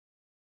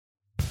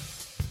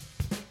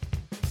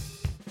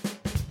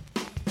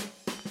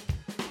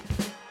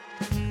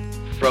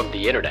from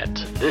the internet,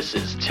 this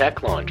is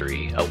Tech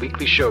Laundry, a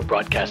weekly show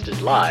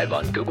broadcasted live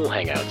on Google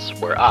Hangouts,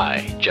 where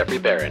I, Jeffrey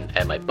Barron,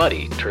 and my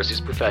buddy, Tercius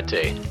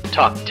Perfette,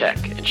 talk tech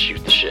and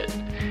shoot the shit.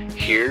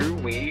 Here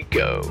we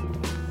go.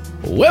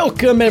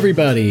 Welcome,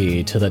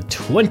 everybody, to the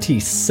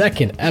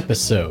 22nd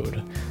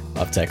episode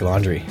of Tech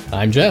Laundry.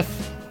 I'm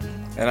Jeff.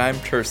 And I'm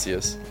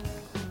Tercius.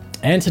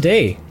 And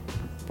today,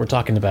 we're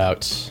talking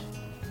about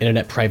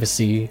internet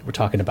privacy, we're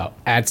talking about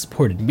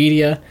ad-supported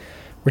media,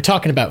 we're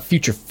talking about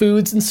future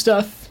foods and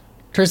stuff.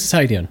 Tercius, how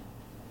you doing?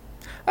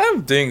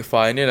 I'm doing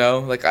fine, you know.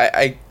 Like,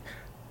 I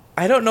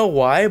don't know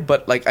why,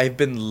 but, like, I've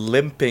been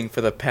limping for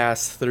the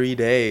past 3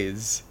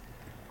 days.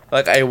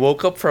 Like, I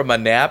woke up from a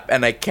nap,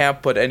 and I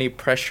can't put any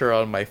pressure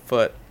on my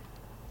foot.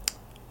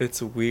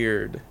 It's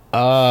weird.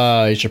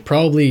 You should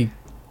probably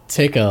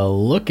take a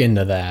look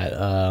into that.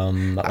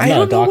 I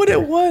don't know what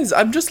it was.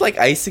 I'm just, like,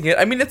 icing it.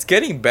 I mean, it's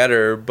getting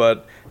better,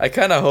 but I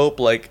kind of hope,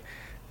 like,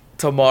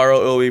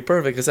 tomorrow it'll be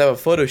perfect, because I have a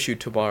photo shoot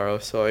tomorrow,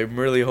 so I'm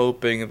really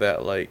hoping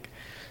that, like,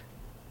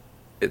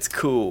 it's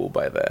cool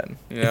by then.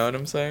 You know what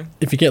I'm saying?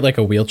 If you get like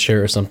a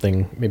wheelchair or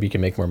something, maybe you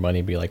can make more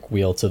money, be like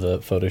wheel to the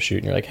photo shoot,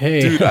 and you're like,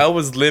 hey. Dude, I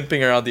was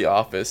limping around the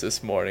office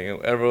this morning,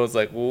 and everyone's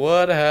like,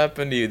 what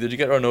happened to you? Did you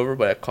get run over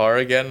by a car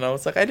again? And I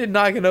was like, I did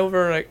not get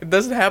over. Like, it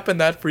doesn't happen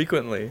that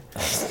frequently.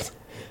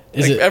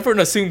 Everyone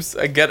assumes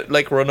I get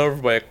like run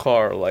over by a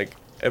car like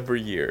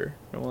every year.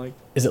 I'm like,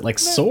 is it like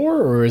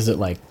sore, or is it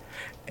like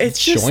it's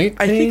joint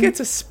just, I think it's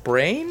a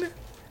sprain,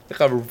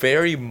 like a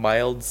very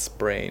mild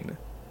sprain.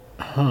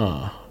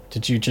 Huh.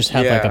 Did you just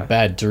have like a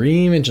bad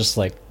dream and just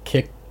like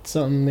kicked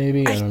something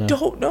maybe? I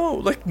don't know.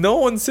 Like, no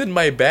one's in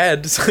my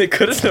bed, so I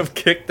couldn't have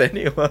kicked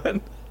anyone.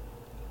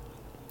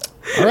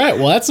 All right,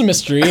 well, that's a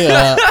mystery.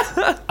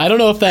 I don't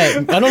know if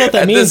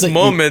that means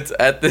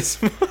at this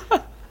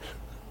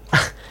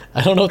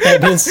I don't know what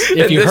that means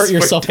if you hurt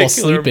yourself while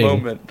sleeping.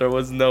 Moment, there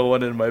was no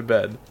one in my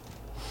bed.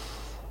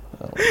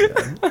 Oh my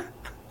God.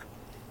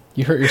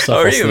 You hurt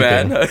yourself while sleeping.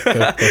 How are you,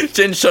 man?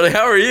 Chinchilla,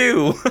 how are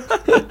you?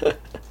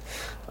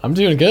 I'm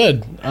doing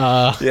good.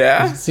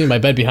 Yeah? See, my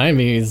bed behind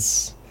me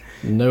is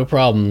no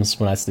problems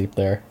when I sleep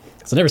there.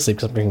 So I never sleep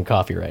because I'm drinking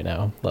coffee right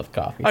now. Love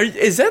coffee.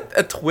 Is that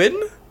a twin?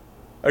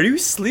 Are you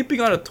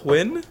sleeping on a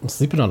twin? I'm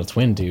sleeping on a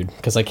twin, dude,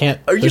 because I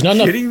can't... Are you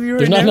kidding me right now?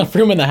 There's not enough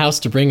room in the house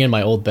to bring in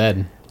my old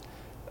bed.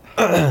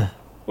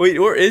 Wait,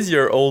 where is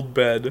your old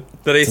bed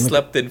that I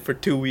slept in for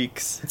 2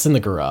 weeks? It's in the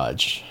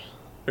garage.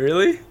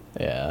 Really?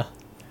 Yeah.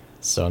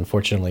 So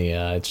unfortunately,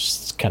 it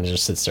just kind of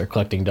just sits there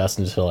collecting dust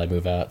until I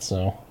move out,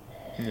 so...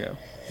 Yeah.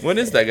 When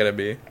is that gonna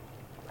be?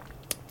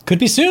 Could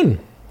be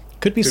soon.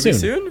 Could be soon. Be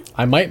soon?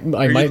 I might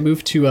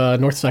move to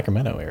North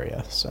Sacramento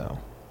area. So.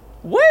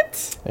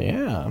 What?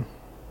 Yeah.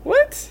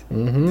 What?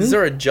 Mm-hmm. Is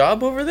there a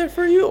job over there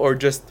for you, or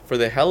just for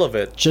the hell of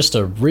it? Just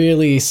a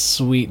really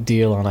sweet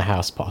deal on a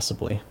house,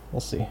 possibly.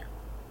 We'll see.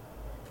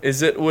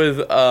 Is it with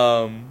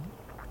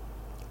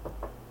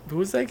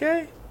who's that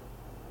guy?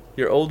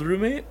 Your old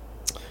roommate?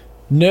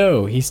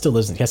 No, he has to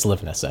live in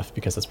SF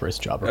because that's where his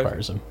job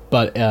requires him.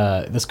 But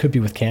this could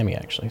be with Cammie,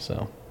 actually,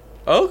 so.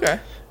 Oh, okay.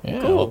 Yeah,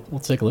 cool.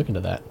 We'll take a look into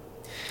that.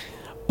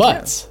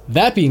 But,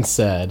 that being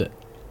said,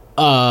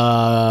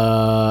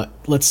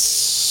 let's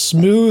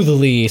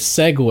smoothly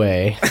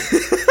segue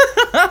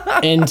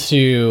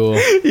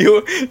into...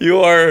 You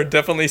are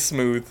definitely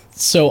smooth.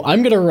 So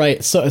I'm going to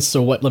write...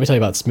 So what? Let me tell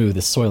you about Smooth,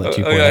 this Soylent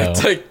 2.0.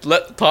 Okay,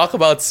 let's talk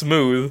about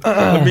Smooth.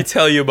 Let me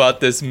tell you about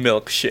this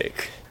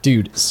milkshake.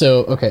 Dude,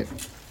 okay.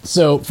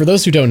 So, for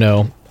those who don't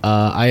know,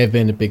 I have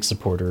been a big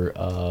supporter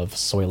of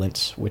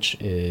Soylent, which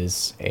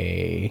is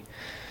a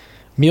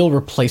meal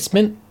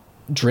replacement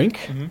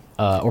drink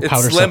or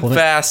powder it's supplement. Slim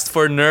Fast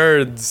for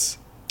nerds.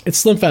 It's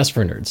Slim Fast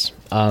for nerds.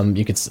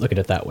 You could look at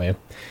it that way.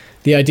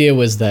 The idea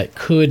was that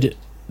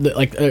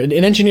an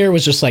engineer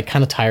was just like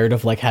kind of tired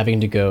of like having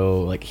to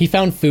go like he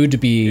found food to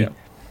be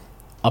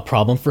a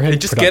problem for him.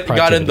 It just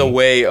got in the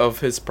way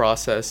of his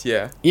process,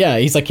 yeah. Yeah,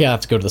 he's like, you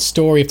have to go to the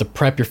store, you have to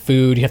prep your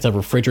food, you have to have a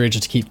refrigerator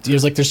to keep...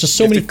 There's just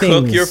so many things. You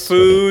have to cook your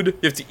food,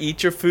 you have to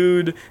eat your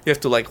food, you have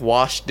to, like,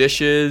 wash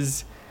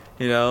dishes,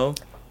 you know?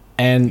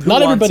 And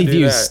not everybody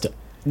views...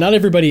 Not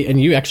everybody...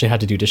 And you actually had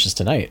to do dishes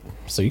tonight,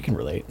 so you can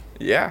relate.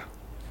 Yeah.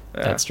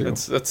 That's true.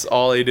 That's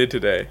all I did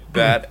today.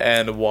 That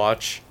and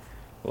watch,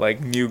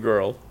 like, New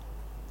Girl.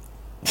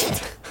 Is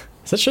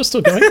that show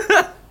still going?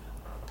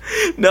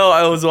 No,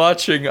 I was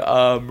watching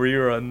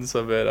reruns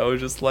of it. I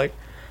was just like,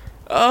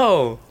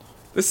 oh,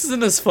 this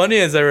isn't as funny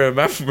as I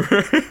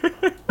remember.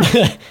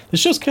 This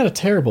show's kind of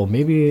terrible.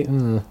 Maybe, I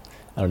don't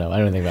know. I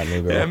don't think about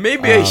New Girl. Yeah,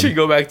 maybe I should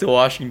go back to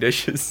washing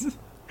dishes.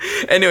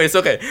 Anyways,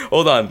 okay,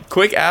 hold on.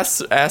 Quick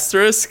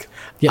asterisk.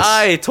 Yes.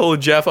 I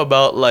told Jeff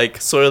about, like,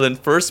 Soylent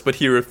first, but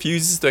he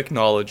refuses to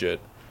acknowledge it.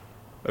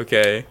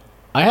 Okay?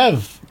 I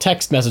have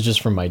text messages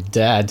from my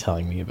dad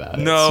telling me about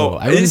it. No,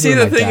 so you see,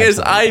 the thing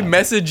is, I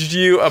messaged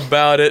you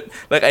about it.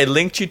 Like, I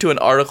linked you to an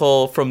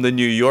article from the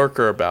New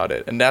Yorker about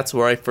it, and that's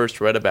where I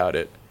first read about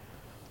it.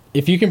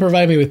 If you can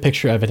provide me with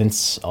picture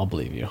evidence, I'll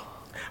believe you.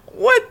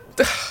 What?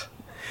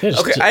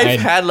 Okay, I've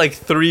had like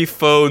 3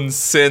 phones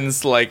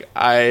since like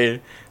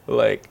I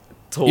like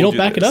told you. You don't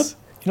back it up?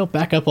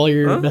 back up all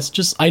your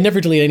messages. I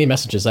never delete any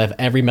messages. I have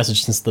every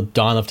message since the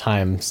dawn of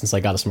time, since I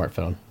got a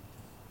smartphone.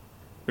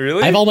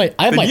 Really? I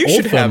have my you old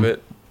should phone. have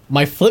it.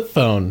 My flip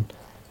phone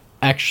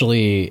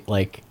actually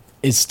like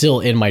is still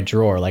in my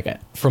drawer, like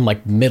from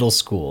like middle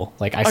school.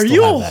 Like I Are still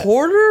you have a that.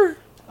 hoarder?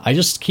 I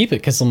just keep it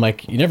because I'm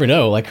like, you never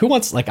know. Like who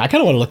wants? Like I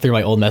kind of want to look through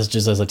my old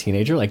messages as a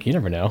teenager. Like you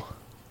never know.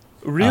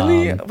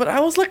 Really? But I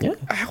was like, yeah.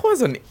 I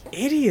was an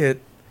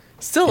idiot.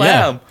 Still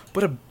Yeah. am,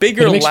 but a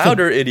bigger, But it makes you feel-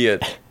 louder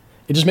idiot.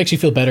 It just makes you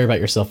feel better about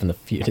yourself in the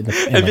future.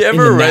 Have you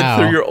ever read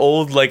through your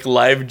old like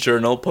live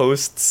journal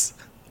posts?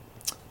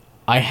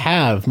 I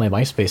have my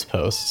MySpace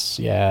posts.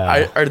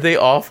 Yeah. Are they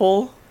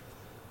awful?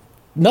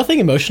 Nothing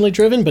emotionally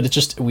driven, but it's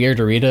just weird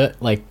to read it.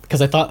 Like,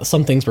 because I thought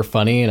some things were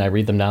funny, and I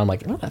read them now. I'm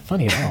like, they're not that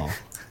funny at all.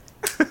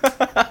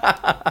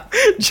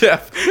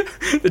 Jeff,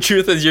 the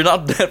truth is you're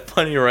not that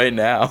funny right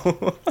now.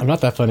 I'm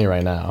not that funny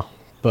right now,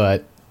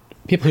 but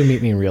people who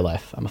meet me in real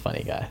life, I'm a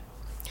funny guy.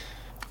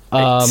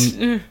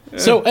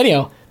 So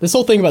anyhow, this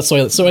whole thing about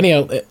Soylent. So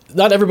anyhow,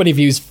 not everybody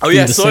views food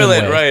the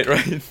Soylent, same way.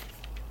 right.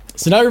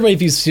 So not everybody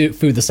views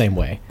food the same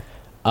way.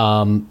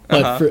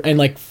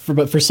 But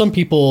for some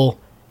people,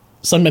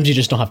 sometimes you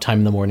just don't have time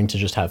in the morning to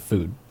just have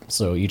food.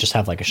 So you just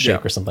have like a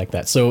shake or something like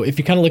that. So if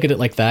you kind of look at it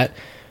like that,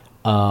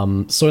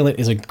 Soylent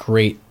is a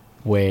great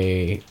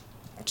way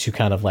to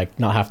kind of like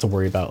not have to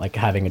worry about like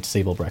having a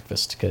disabled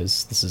breakfast,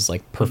 because this is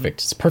like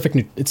perfect. It's perfect.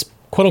 It's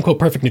quote unquote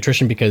perfect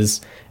nutrition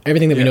because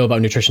everything that we know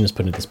about nutrition is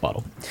put into this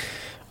bottle.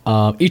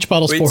 Each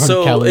bottle is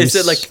 400 calories.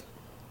 Is it like,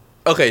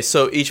 okay,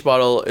 so each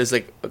bottle is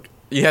like,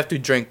 you have to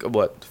drink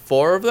what,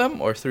 4 of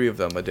them or 3 of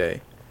them a day?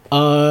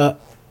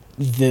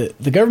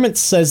 The government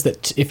says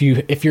that if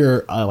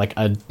you're like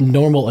a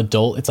normal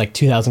adult, it's like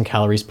 2,000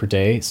 calories per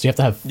day. So you have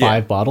to have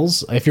 5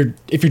 bottles. If you're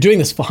doing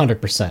this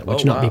 100%,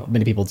 which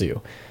many people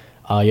do.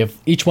 You have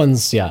each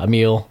one's a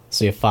meal,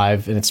 so you have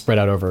 5, and it's spread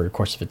out over the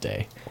course of a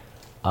day.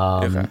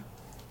 Okay.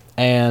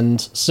 And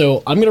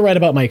so I'm gonna write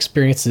about my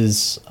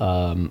experiences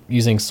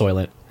using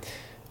Soylent,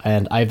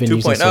 and I've been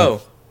using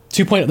Soylent.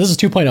 2.0. This is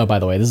 2.0, by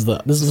the way. This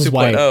is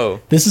why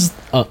this is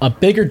a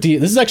bigger deal.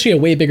 This is actually a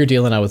way bigger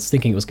deal than I was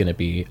thinking it was going to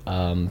be,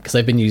 because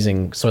I've been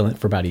using Soylent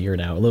for about a year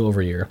now, a little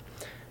over a year,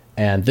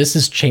 and this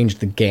has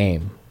changed the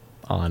game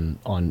on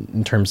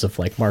in terms of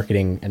like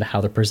marketing and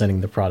how they're presenting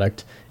the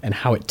product and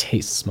how it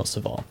tastes, most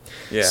of all.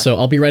 Yeah. So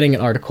I'll be writing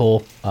an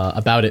article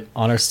about it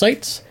on our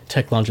site,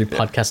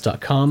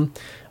 techlaundrypodcast.com,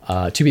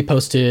 to be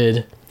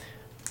posted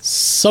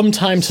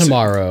sometime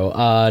tomorrow.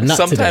 Not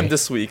sometime today.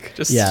 This week.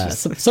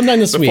 Sometime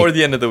this week. Before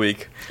the end of the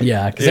week.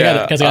 Yeah, because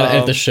I gotta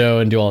edit the show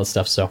and do all this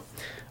stuff. So,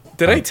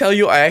 did I tell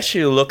you I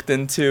actually looked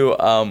into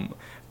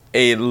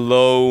a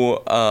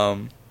low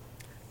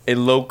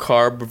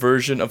carb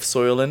version of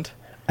Soylent?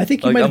 I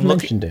think you might have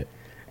mentioned it.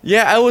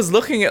 Yeah, I was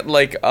looking at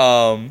like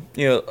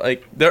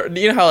like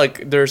there, how like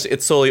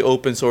it's solely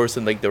open source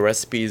and like the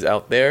recipes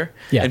out there,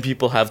 and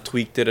people have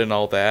tweaked it and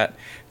all that.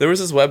 There was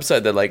this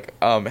website that like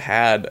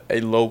had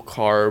a low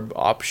carb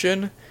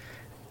option,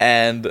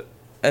 and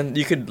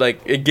you could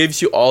like, it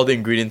gives you all the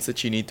ingredients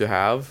that you need to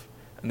have,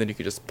 and then you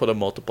could just put a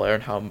multiplier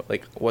on how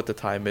like what the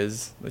time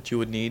is that you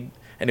would need,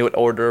 and it would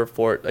order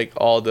for like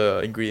all the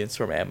ingredients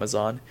from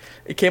Amazon.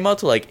 It came out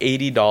to like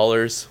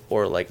 $80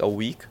 for like a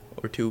week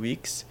or 2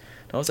 weeks.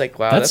 I was like,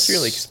 wow, that's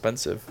really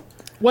expensive.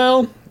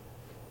 Well,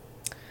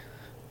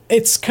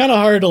 it's kind of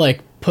hard to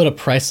like put a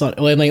price on.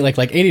 Well, like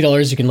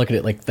 $80, you can look at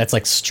it like that's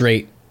like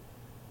straight.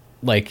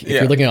 Like if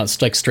you're looking at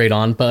it like straight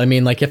on, but I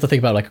mean, like you have to think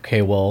about like,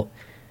 okay, well,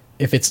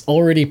 if it's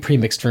already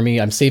pre-mixed for me,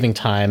 I'm saving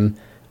time,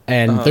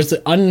 and there's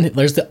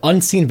the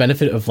unseen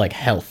benefit of like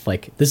health.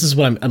 Like this is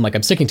what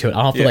I'm sticking to it. I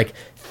don't have to like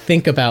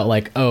think about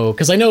like, oh,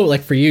 because I know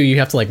like for you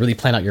have to like really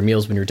plan out your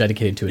meals when you're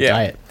dedicated to a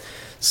diet.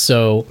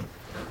 So.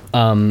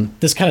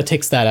 This kind of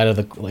takes that out of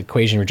the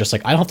equation. We're just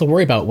like, I don't have to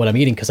worry about what I'm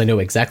eating because I know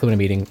exactly what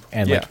I'm eating,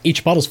 and like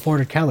each bottle's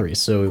 400 calories.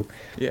 So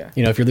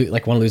if you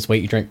like want to lose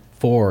weight, you drink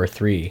 4 or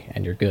 3,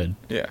 and you're good.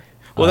 Yeah.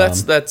 Well,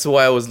 that's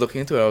why I was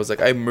looking into it. I was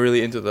like, I'm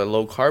really into the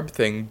low carb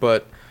thing,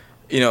 but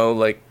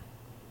like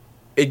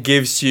it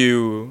gives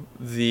you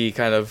the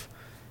kind of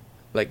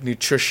like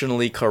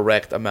nutritionally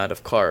correct amount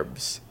of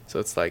carbs.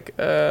 So it's like,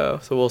 so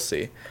we'll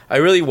see. I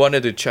really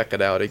wanted to check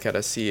it out and kind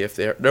of see if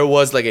there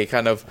was like a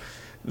kind of,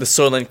 the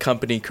Soylent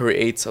company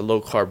creates a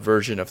low-carb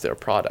version of their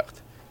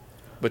product,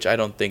 which I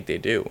don't think they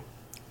do.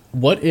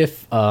 What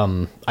if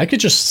I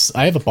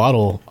have a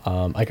bottle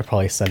I could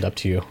probably send up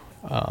to you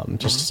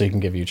just so you can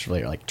give you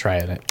like try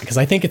it, because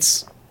I think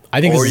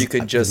or you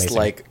could just amazing.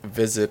 Like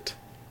visit.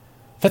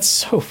 That's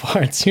so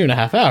far. It's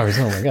 2.5 hours.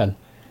 Oh my god.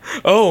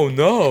 Oh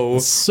no.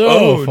 It's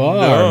so far,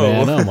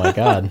 man. Oh my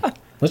god.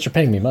 Unless you're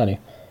paying me money.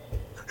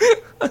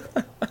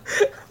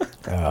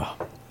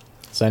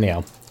 So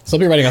anyhow. So I'll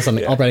be writing on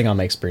something. I'll be writing on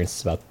my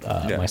experiences about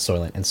my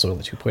Soylent and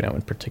Soylent 2.0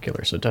 in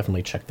particular. So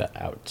definitely check that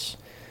out.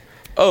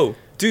 Oh,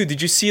 dude,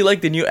 did you see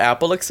like the new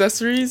Apple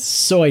accessories?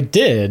 So I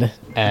did.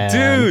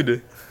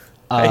 Dude,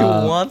 I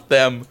want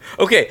them.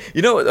 Okay,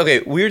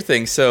 weird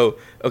thing. So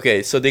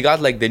they got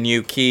like the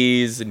new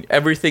keys and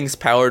everything's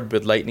powered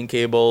with lightning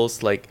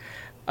cables. Like,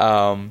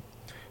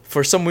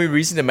 for some weird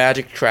reason, the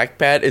Magic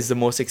Trackpad is the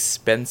most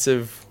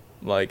expensive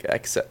like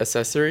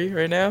accessory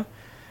right now.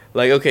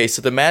 Like, okay,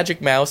 so the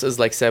Magic Mouse is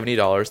like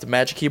 $70, the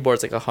Magic Keyboard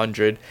is like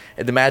 $100,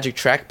 and the Magic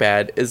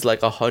Trackpad is like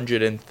 $130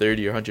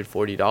 or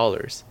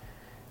 $140.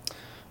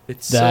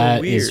 It's that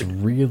so weird. is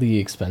really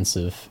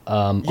expensive.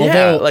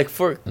 Although, like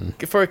for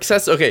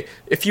access, okay,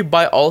 if you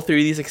buy all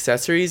three of these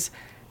accessories,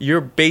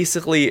 you're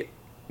basically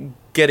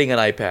getting an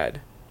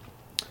iPad.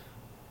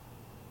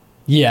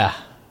 Yeah,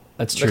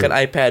 that's true. Like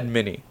an iPad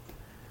Mini.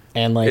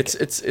 And like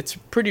it's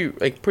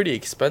pretty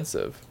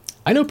expensive.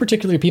 I know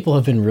particularly people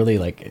have been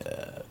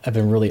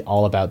really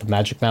all about the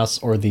Magic Mouse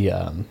or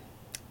the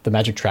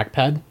Magic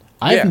Trackpad.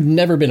 I've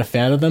never been a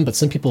fan of them, but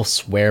some people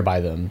swear by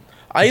them.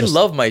 I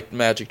love my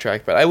Magic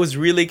Trackpad. I was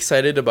really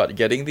excited about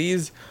getting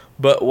these,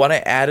 but when I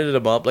added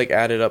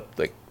up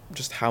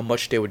just how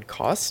much they would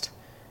cost,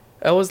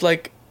 I was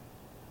like,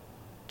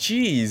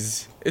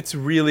 geez, it's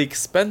really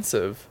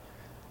expensive.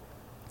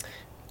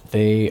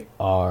 They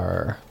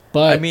are,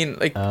 but I mean,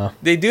 like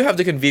they do have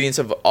the convenience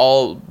of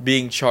all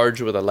being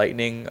charged with a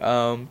lightning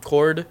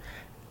cord,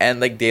 and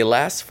like they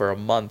last for a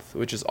month,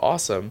 which is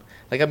awesome.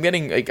 Like I'm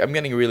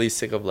getting really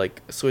sick of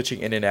like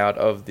switching in and out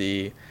of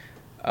the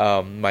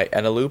my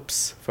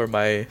Eneloops for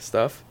my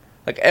stuff.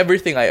 Like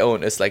everything I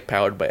own is like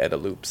powered by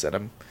Eneloops,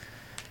 and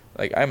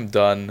I'm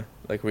done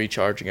like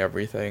recharging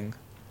everything.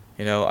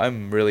 You know,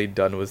 I'm really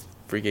done with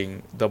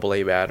freaking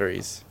AA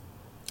batteries.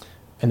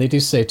 And they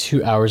do say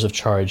 2 hours of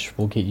charge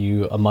will get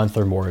you a month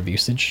or more of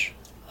usage.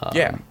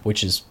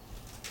 Which is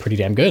pretty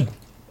damn good.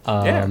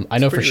 I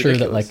know for sure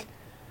that like,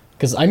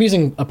 because I'm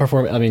using a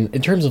performance. I mean,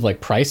 in terms of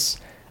like price,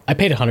 I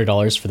paid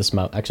 $100 for this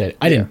mouse. Actually,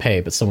 I didn't pay,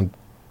 but someone,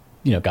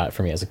 got it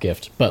for me as a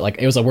gift. But like,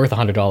 it was worth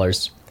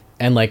 $100.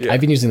 And like,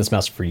 I've been using this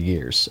mouse for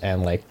years.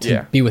 And like,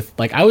 to be with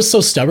like, I was so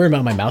stubborn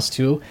about my mouse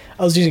too.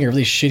 I was using a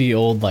really shitty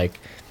old like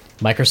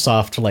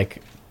Microsoft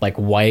like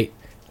white.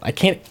 I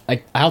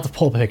have to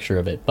pull up a picture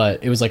of it,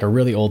 but it was like a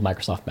really old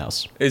Microsoft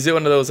mouse. Is it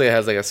one of those that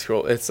has like a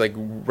scroll? It's like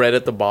red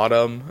at the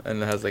bottom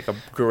and it has like a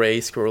gray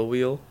scroll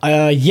wheel.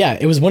 Yeah,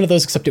 it was one of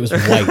those, except it was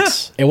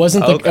white. It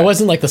wasn't it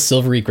wasn't like the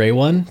silvery gray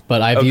one,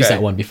 but I've used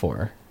that one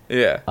before.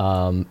 Yeah.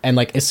 And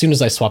like as soon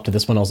as I swapped to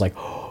this one, I was like,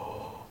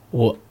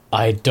 well,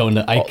 I don't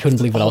know. I couldn't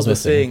believe what I was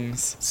missing.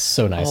 Things.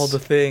 So nice. All the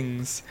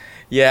things.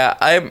 Yeah,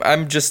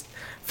 I'm just,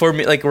 for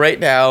me, like right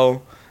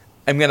now,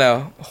 I'm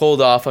gonna hold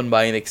off on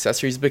buying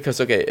accessories because,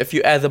 okay, if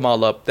you add them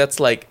all up, that's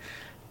like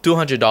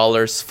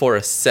 $200 for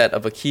a set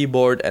of a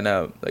keyboard and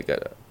a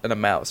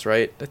mouse,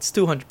 right? That's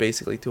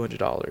basically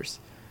 $200.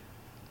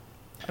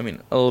 I mean,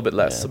 a little bit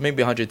less, so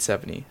maybe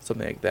 $170,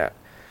 something like that.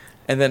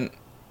 And then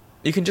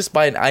you can just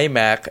buy an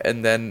iMac,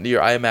 and then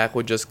your iMac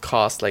would just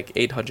cost like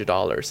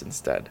 $800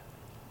 instead.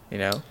 You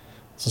know.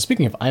 So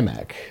speaking of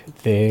iMac,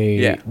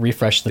 they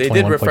refreshed the. They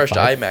did refresh the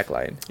iMac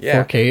line.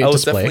 Yeah, 4K I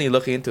was display. Definitely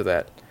looking into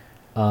that.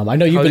 I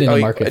know you've been in the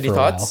market any for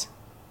thoughts?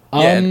 a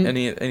while.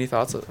 Any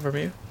thoughts from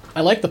you?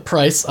 I like the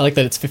price. I like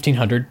that it's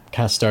 $1,500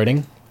 kind of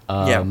starting.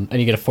 And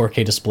you get a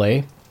 4K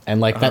display, and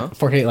like that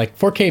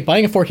 4K.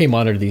 Buying a 4K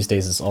monitor these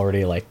days is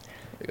already like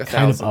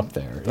kind of up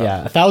there.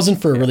 Yeah,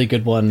 $1,000 for a really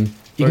good one.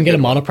 You can get a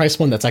monoprice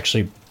one that's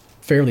actually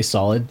fairly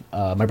solid.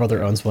 My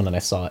brother owns one, and I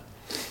saw it.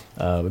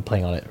 Been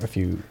playing on it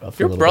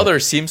Your brother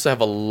seems to have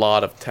a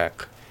lot of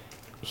tech.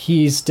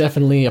 He's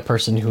definitely a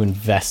person who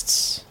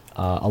invests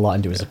a lot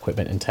into his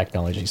equipment and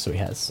technology, so he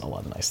has a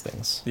lot of nice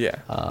things. Yeah.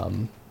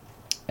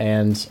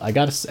 And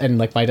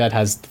like my dad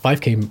has the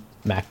 5K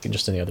Mac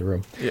just in the other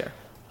room. Yeah.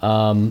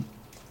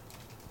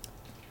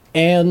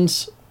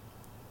 And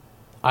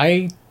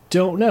I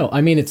don't know.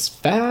 I mean, it's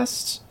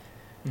fast.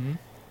 Mm-hmm.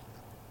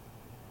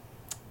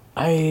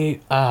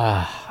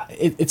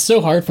 It's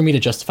so hard for me to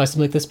justify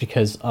something like this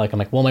because like I'm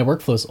like, well, my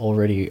workflow's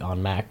already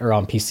on Mac or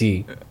on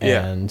PC,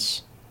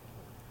 and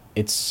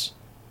it's,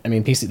 I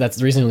mean, PC. That's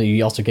the reason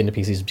you also get into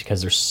PCs is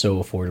because they're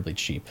so affordably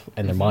cheap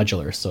and they're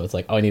modular. So it's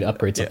like, oh, I need to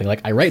upgrade something.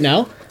 Like right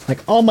now, like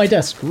on my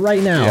desk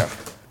right now. Yeah.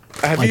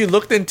 Have you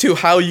looked into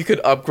how you could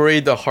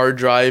upgrade the hard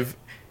drive?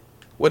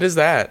 What is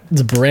that? This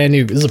is a brand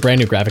new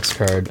graphics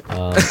card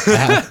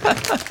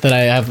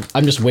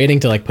I'm just waiting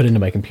to like put into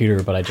my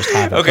computer, but I just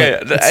haven't. Okay,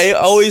 I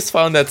always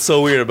found that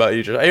so weird about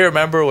you. I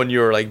remember when you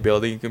were like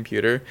building a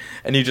computer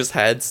and you just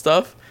had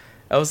stuff.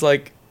 I was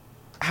like,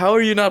 how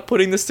are you not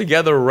putting this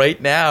together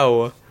right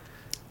now?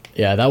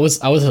 Yeah, I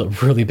was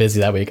really busy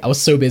that week. I was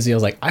so busy. I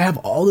was like, I have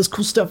all this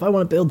cool stuff I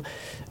want to build,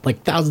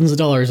 like thousands of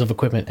dollars of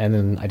equipment, and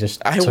then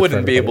I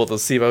wouldn't be able to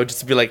see. I would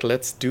just be like,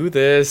 let's do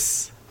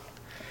this.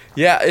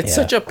 Yeah, it's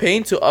such a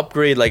pain to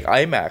upgrade like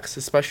iMacs,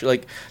 especially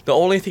like the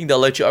only thing they'll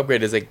let you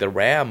upgrade is like the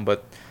RAM,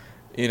 but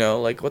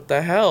like what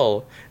the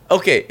hell?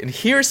 Okay, and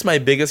here's my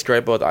biggest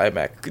gripe about the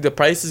iMac. The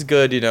price is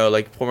good,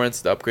 like performance,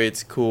 the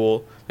upgrade's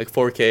cool, like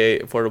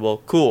 4K,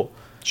 affordable, cool.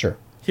 Sure.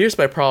 Here's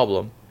my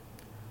problem.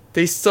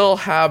 They still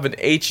have an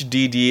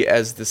HDD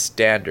as the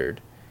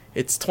standard.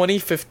 It's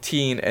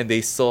 2015 and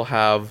they still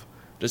have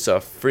just a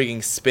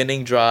freaking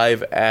spinning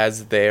drive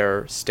as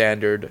their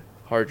standard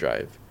hard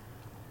drive.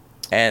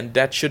 And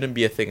that shouldn't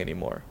be a thing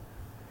anymore.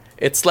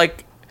 It's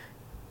like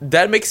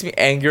that makes me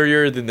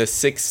angrier than the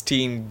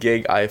 16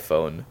 gig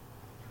iPhone.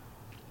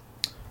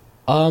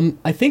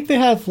 I think they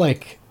have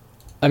like,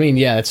 I mean,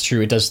 yeah, it's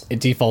true. It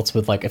defaults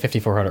with like a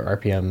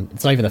 5400 RPM.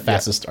 It's not even the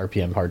fastest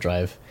RPM hard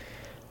drive.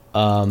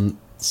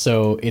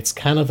 So it's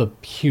kind of a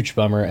huge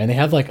bummer. And they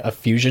have like a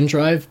Fusion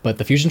drive, but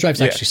the Fusion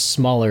drive's actually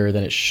smaller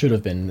than it should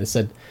have been. They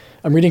said,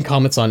 I'm reading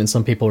comments on it, and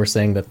some people were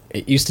saying that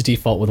it used to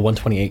default with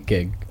 128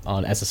 gig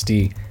on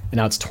SSD, and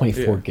now it's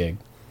 24 gig.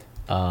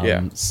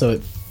 So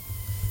it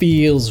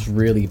feels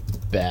really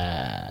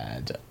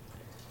bad.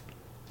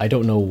 I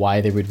don't know why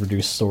they would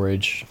reduce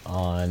storage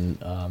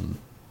on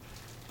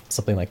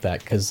something like that,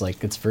 because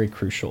like it's very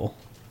crucial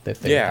that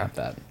they have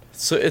that.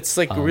 So it's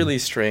like really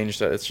strange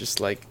that it's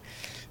just like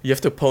you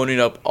have to pony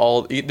up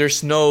all.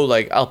 There's no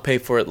like I'll pay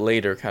for it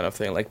later kind of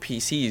thing. Like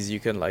PCs, you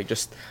can like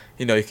just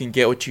you can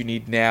get what you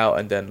need now,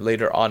 and then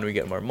later on we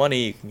get more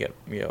money. You can get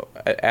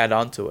add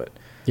on to it.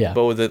 Yeah.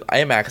 But with the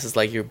iMac, it's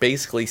like you're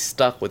basically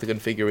stuck with the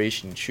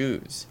configuration you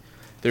choose.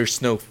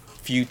 There's no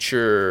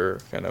future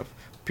kind of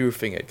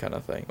proofing it kind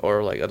of thing,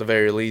 or like at the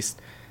very least,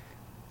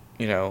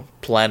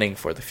 planning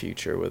for the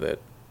future with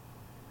it.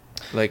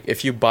 Like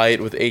if you buy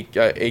it with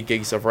 8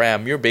 gigs of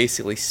RAM, you're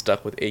basically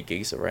stuck with 8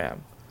 gigs of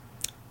RAM.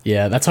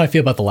 Yeah, that's how I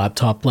feel about the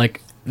laptop.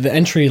 Like the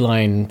entry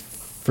line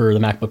for the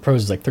MacBook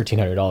Pros is like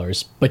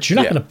 $1,300, but you're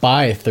not going to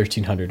buy a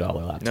 $1,300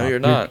 laptop. No, you're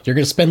not. You're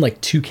going to spend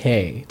like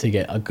 $2,000 to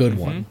get a good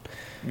one.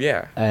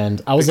 Yeah.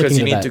 And I was because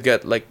looking you at need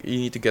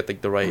to get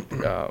like the right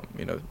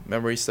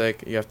memory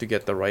stick. You have to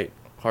get the right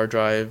hard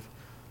drive,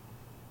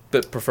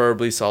 but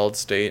preferably solid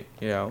state.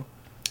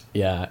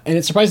 Yeah, and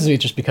it surprises me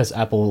just because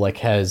Apple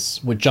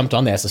would jumped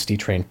on the SSD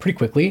train pretty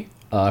quickly.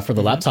 For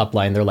the laptop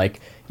line, they're like,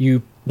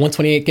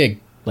 128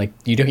 gig. Like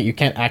you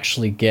can't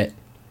actually get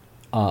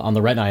on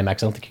the Retina iMacs. I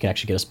don't think you can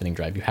actually get a spinning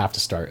drive. You have to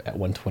start at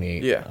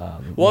 128. Yeah.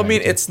 Well, I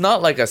mean, it's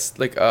not like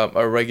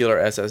a regular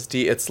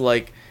SSD. It's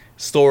like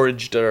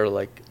storage that are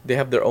like they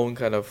have their own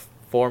kind of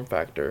form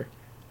factor.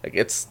 Like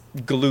it's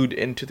glued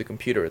into the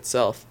computer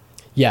itself.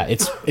 Yeah,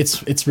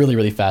 it's really,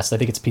 really fast. I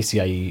think it's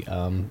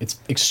PCIe. It's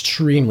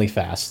extremely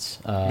fast.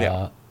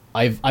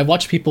 I've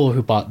watched people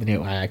who bought the new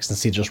iMacs and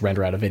see it just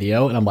render out a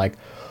video, and I'm like,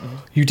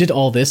 you did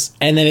all this,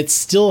 and then it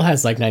still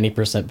has like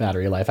 90%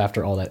 battery life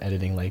after all that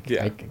editing.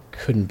 I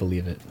couldn't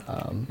believe it.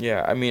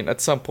 I mean, at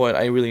some point,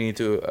 I really need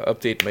to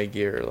update my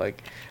gear.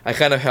 Like, I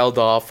kind of held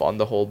off on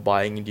the whole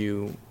buying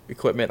new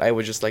equipment. I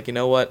was just like, you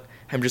know what?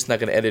 I'm just not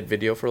gonna edit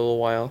video for a little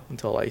while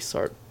until I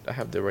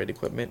have the right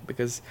equipment,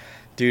 because,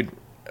 dude,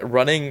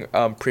 running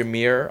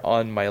Premiere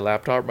on my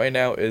laptop right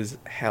now is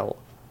hell.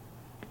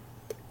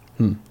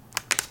 And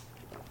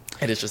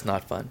it's just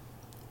not fun.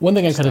 One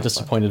thing I'm kind of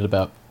disappointed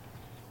about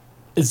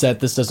is that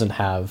this doesn't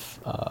have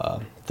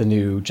the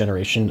new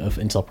generation of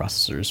Intel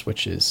processors,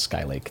 which is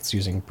Skylake. It's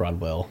using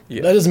Broadwell.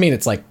 Yeah. That doesn't mean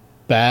it's like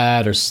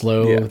bad or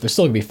slow. Yeah. They're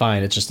still gonna be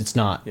fine. It's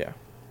not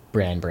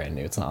brand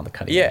new. It's not on the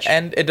cutting edge. Yeah,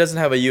 and it doesn't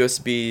have a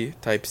USB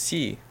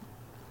Type-C.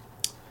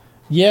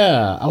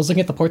 Yeah, I was looking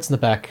at the ports in the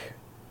back.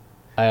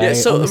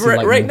 So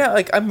right now,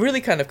 like, I'm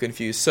really kind of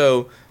confused.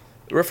 So,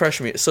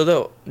 refresh me.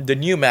 So the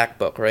new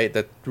MacBook, right?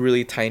 That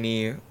really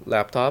tiny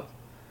laptop.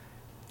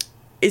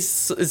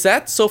 Is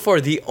that so far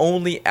the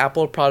only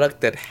Apple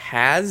product that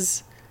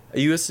has a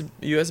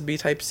USB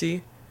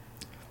Type-C?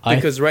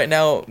 Because right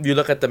now, you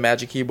look at the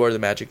Magic Keyboard, the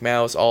Magic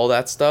Mouse, all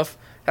that stuff.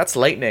 That's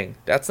Lightning.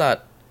 That's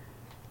not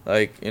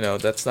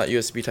that's not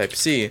USB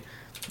Type-C.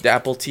 The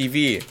Apple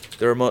TV,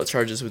 the remote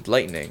charges with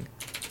Lightning.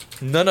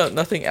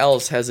 Nothing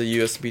else has a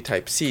USB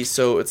Type-C.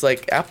 So it's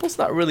like Apple's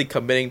not really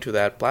committing to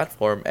that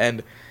platform.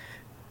 And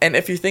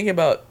if you think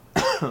about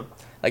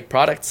like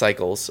product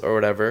cycles or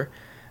whatever,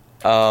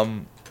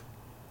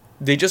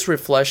 they just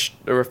refresh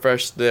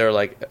their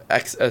like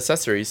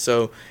accessories.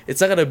 So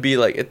it's not gonna be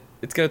like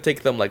it's gonna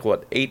take them like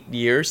 8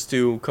 years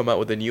to come out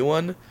with a new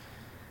one.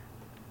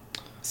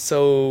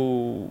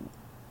 So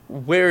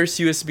where's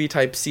USB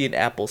Type-C in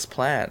Apple's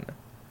plan?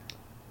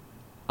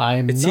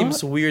 It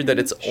seems weird that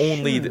it's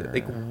only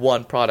like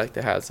one product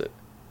that has it.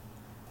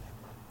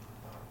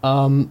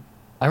 I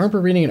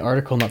remember reading an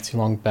article not too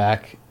long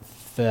back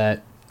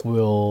that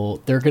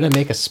they're going to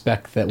make a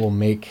spec that will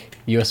make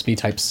USB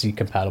Type-C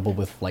compatible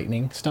with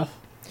Lightning stuff.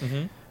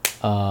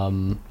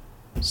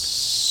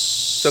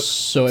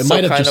 So it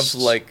might have kind just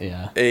of like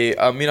a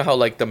how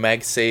like the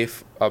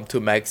MagSafe to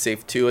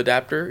MagSafe 2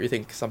 adapter. You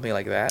think something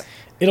like that?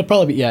 It'll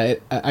probably be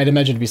I'd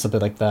imagine to be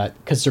something like that,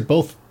 because they're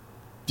both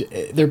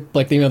they're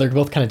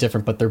both kind of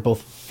different, but they're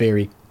both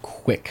very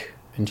quick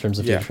in terms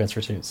of data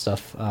transfer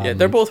stuff.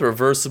 They're both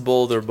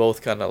reversible. They're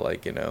both kind of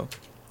like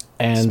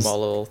and small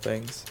little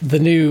things. The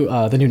new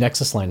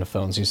Nexus line of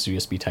phones use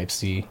USB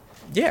Type-C.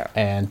 Yeah,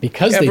 and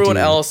because everyone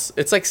else,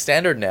 it's like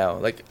standard now.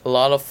 Like a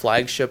lot of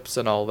flagships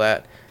and all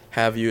that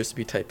have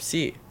USB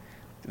Type-C.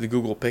 The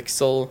Google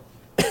Pixel,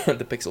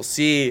 the Pixel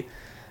C,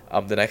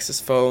 the Nexus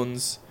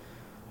phones,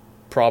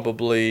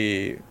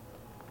 probably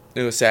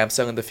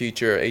Samsung in the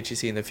future,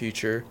 HTC in the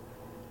future.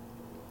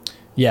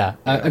 Yeah,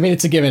 I mean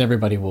it's a given.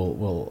 Everybody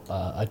will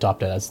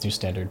adopt it as new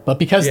standard, but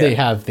because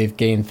they've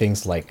gained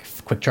things like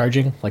quick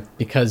charging, like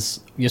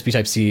because USB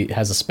Type C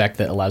has a spec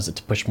that allows it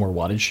to push more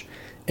wattage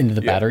into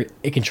the battery,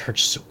 it can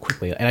charge so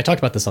quickly. And I talked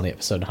about this on the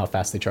episode and how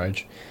fast they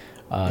charge.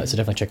 So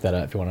definitely check that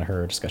out if you want to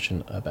hear a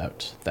discussion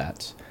about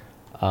that.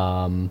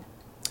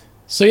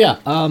 So yeah,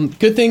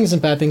 good things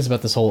and bad things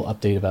about this whole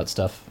update about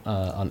stuff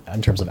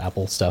in terms of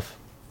Apple stuff.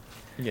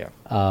 Yeah.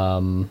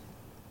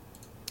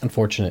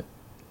 Unfortunate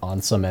on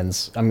some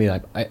ends. I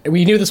mean,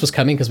 we knew this was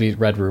coming because we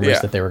read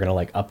rumors that they were going to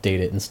like update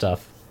it and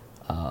stuff.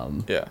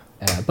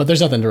 But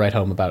there's nothing to write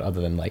home about other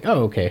than like,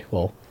 oh, okay,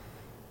 well,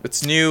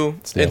 it's new.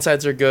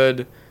 Insides are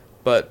good,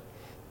 but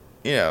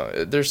you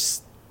know,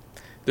 there's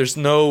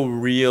no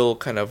real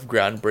kind of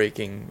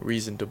groundbreaking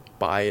reason to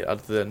buy it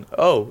other than,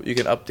 oh, you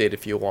can update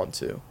if you want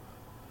to.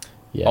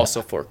 Yeah.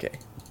 Also 4K.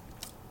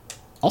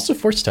 Also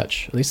Force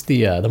Touch. At least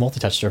the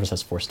multi-touch surface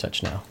has Force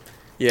Touch now.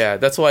 Yeah,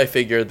 that's why I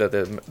figured that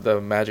the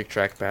Magic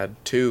Trackpad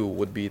 2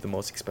 would be the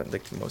most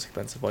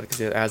expensive one because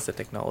it has the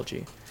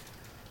technology.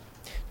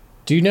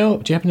 Do you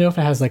happen to know if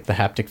it has like the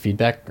haptic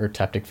feedback or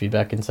taptic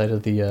feedback inside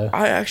of the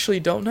I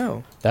actually don't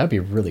know. That would be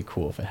really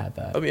cool if it had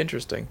that. That'd be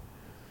interesting.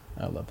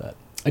 I love that.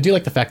 I do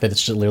like the fact that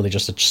it's literally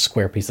just a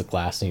square piece of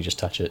glass and you just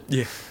touch it.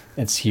 Yeah.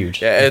 It's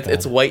huge. Yeah,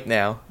 it's white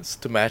now. It's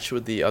to match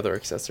with the other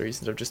accessories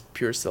instead of just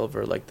pure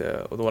silver like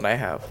the one I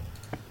have.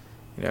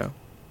 You know?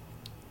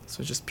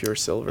 So just pure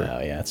silver.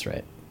 Oh, yeah, that's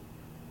right.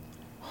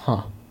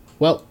 Huh.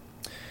 Well,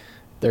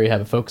 there you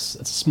have it, folks.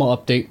 It's a small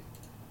update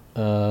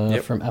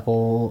from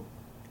Apple.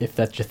 If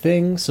that's your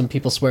thing, some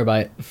people swear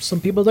by it.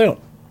 Some people don't.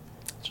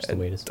 It's just the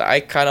way it is.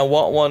 I kind of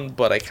want one,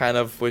 but I kind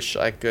of wish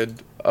I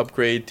could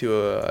upgrade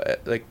to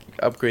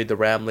upgrade the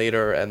RAM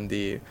later and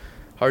the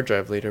hard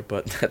drive later,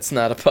 but that's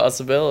not a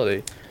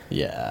possibility.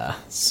 Yeah.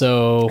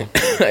 So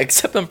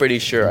except I'm pretty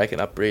sure I can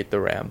upgrade the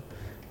RAM.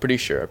 I'm pretty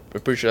sure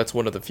that's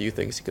one of the few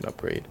things you can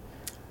upgrade.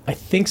 I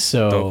think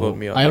so. Don't quote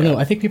me on I don't that. know.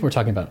 I think people were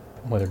talking about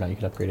whether or not you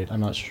could upgrade it. I'm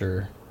not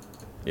sure.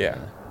 Yeah.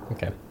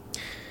 Okay.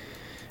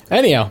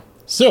 Anyhow,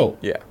 so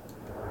yeah.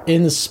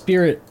 In the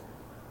spirit,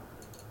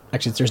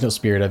 actually, there's no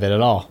spirit of it at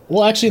all.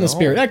 Well, actually, in the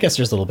spirit, I guess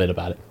there's a little bit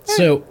about it.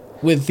 So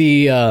with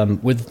the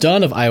with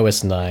dawn of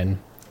iOS 9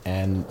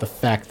 and the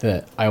fact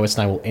that iOS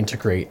 9 will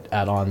integrate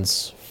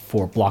add-ons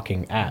for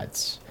blocking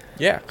ads.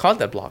 Yeah,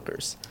 content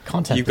blockers.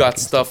 You got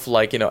stuff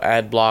like,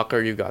 ad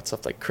blocker, you got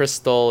stuff like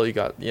Crystal, you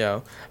got,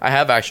 I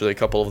have actually a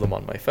couple of them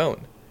on my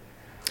phone.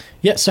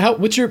 Yeah, so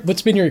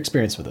what's been your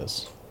experience with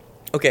those?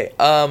 Okay,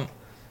 I've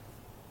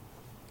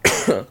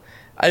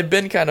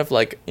been kind of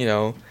like,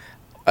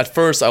 at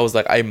first I was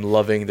like, I'm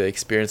loving the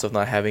experience of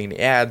not having any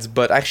ads,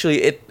 but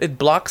actually it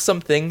blocks some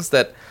things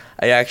that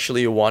I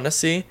actually want to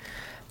see.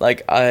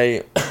 Like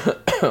I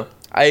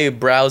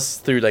browse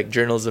through like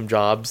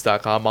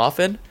journalismjobs.com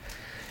often.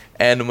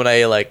 And when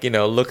I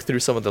look through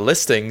some of the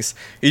listings,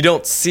 you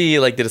don't see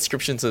like the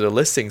descriptions of the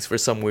listings for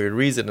some weird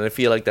reason, and I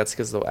feel like that's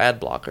because of the ad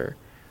blocker.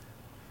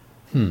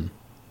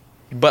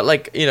 But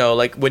like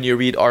when you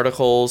read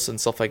articles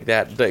and stuff like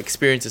that, the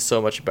experience is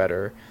so much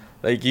better.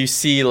 Like you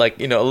see like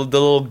the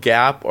little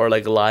gap or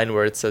like a line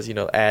where it says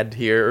ad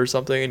here or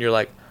something, and you're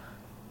like,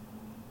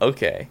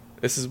 okay,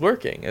 this is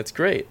working. It's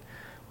great.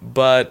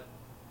 But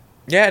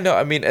yeah, no,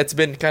 I mean it's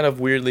been kind of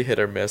weirdly hit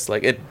or miss.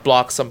 Like it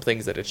blocks some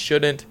things that it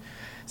shouldn't.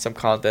 Some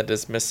content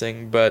is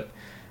missing, but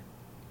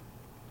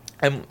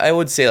I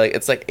would say like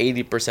it's like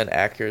 80%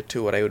 accurate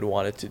to what I would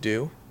want it to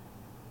do.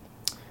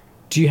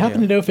 Do you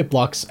happen to know if it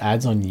blocks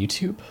ads on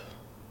YouTube?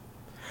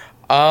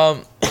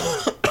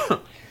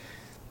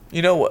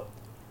 You know what?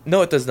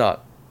 No, it does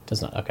not.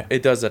 Does not. Okay.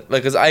 It doesn't.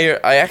 Like, cause I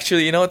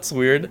actually, it's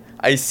weird.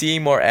 I see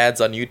more ads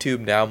on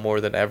YouTube now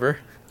more than ever.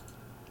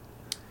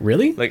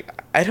 Really?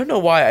 Like, I don't know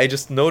why. I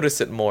just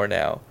notice it more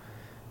now.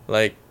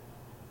 Like,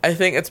 I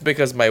think it's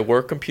because my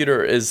work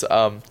computer is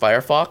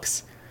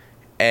Firefox,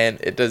 and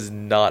it does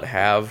not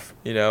have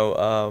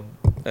an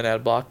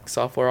ad block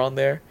software on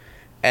there.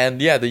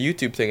 And yeah, the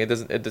YouTube thing,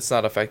 it's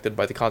not affected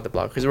by the content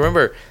blocker. Because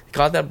remember, the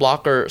content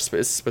blocker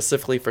is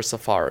specifically for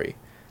Safari.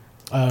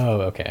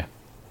 Oh, okay.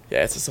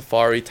 Yeah, it's a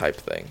Safari type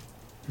thing.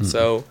 Mm-hmm.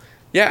 So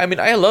yeah, I mean,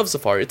 I love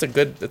Safari. It's a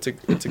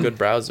good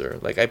browser.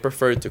 Like I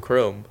prefer it to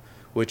Chrome,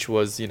 which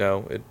was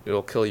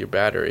it'll kill your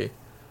battery.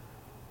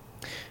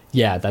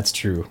 Yeah, that's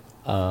true.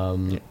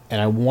 And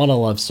I want to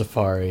love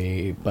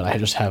Safari, but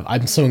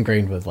I'm so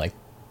ingrained with like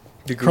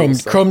Chrome.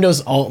 Chrome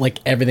knows all like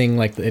everything.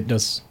 Like it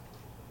knows.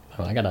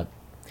 Oh,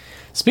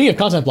 Speaking of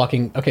content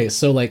blocking, okay,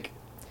 so like,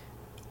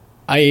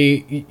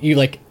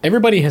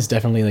 everybody has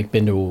definitely like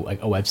been to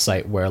like a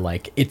website where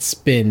like it's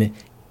been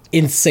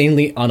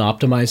insanely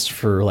unoptimized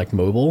for like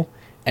mobile,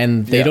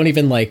 and they don't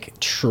even like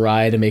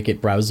try to make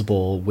it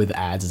browsable with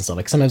ads and stuff.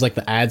 Like sometimes like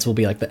the ads will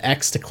be like the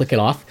X to click it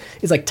off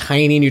is like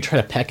tiny, and you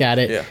try to peck at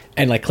it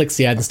and like clicks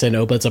the ad instead and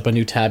opens up a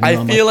new tab.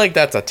 I feel like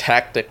that's a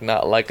tactic,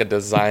 not like a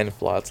design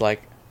flaw. It's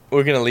like,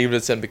 we're gonna leave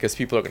this in because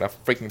people are gonna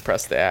freaking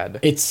press the ad.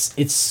 It's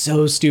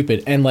so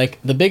stupid, and like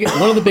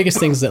one of the biggest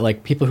things that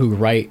like people who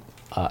write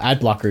ad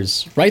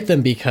blockers write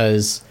them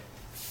because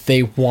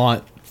they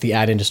want the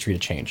ad industry to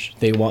change.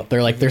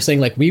 They're saying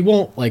like, we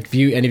won't like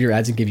view any of your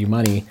ads and give you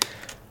money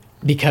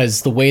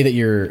because the way that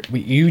you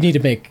need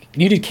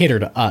to cater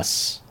to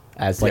us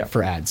as like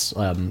for ads.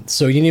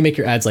 So you need to make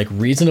your ads like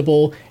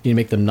reasonable. You need to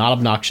make them not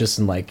obnoxious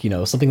and like,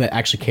 something that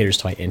actually caters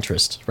to my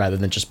interest rather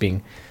than just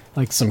being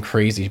like some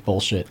crazy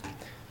bullshit.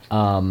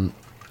 And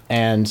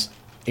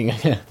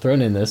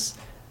thrown in this,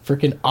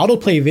 freaking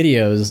autoplay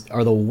videos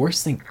are the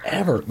worst thing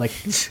ever. Like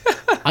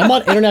I'm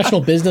on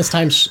International Business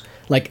Times.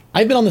 Like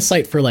I've been on the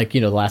site for like,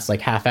 the last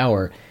like half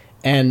hour,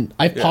 and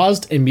I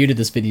paused and muted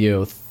this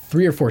video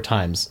 3 or 4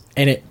 times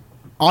and it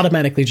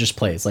automatically just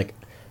plays like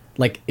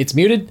it's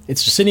muted.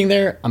 It's just sitting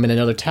there. I'm in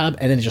another tab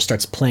and then it just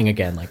starts playing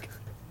again. Like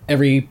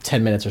every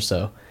 10 minutes or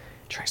so.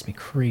 It drives me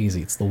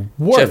crazy. It's the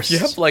worst. Jeff, you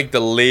have like the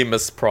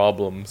lamest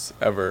problems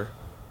ever.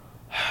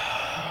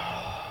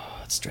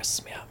 It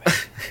stresses me out, man.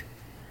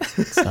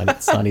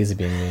 It's not easy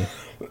being me.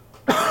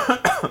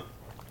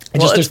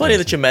 It's funny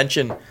that you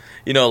mentioned,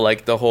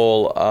 like the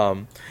whole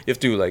you have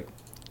to like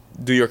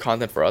do your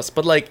content for us,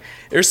 but like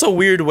there's a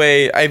weird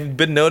way I've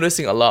been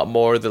noticing a lot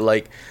more that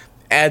like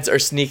ads are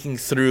sneaking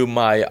through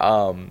my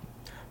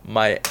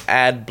my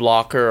ad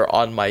blocker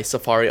on my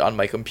Safari on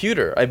my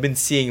computer. I've been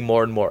seeing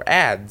more and more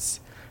ads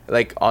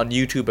like on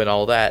YouTube and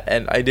all that,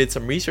 and I did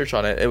some research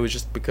on it. It was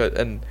just because,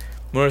 and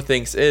one of the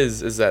things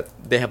is that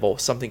they have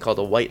something called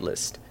a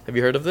whitelist. Have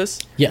you heard of this?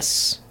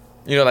 Yes.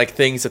 Like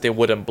things that they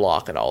wouldn't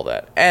block and all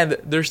that. And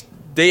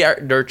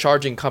they're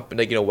charging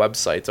company,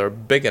 websites are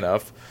big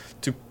enough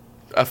to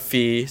a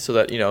fee so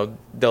that,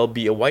 they'll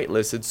be a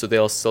whitelisted, so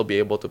they'll still be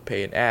able to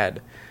pay an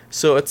ad.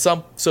 So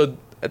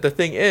the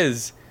thing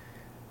is,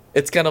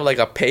 it's kind of like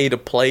a pay to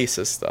play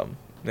system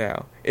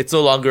now. It's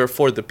no longer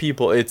for the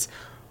people. It's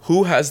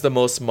who has the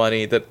most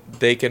money that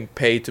they can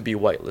pay to be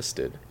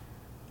whitelisted.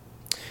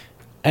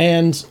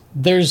 And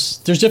there's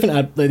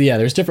different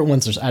there's different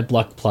ones. There's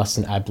AdBlock Plus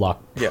and AdBlock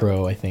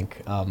Pro, I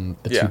think, the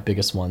two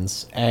biggest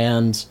ones.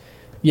 And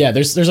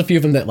there's a few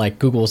of them that like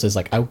Google says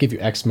like, I will give you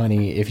X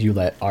money if you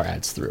let our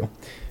ads through.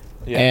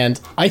 Yeah. And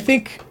I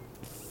think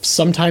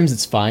sometimes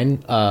it's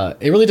fine.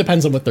 It really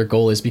depends on what their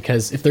goal is,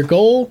 because if their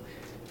goal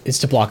is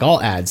to block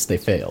all ads, they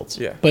failed.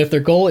 Yeah. But if their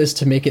goal is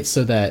to make it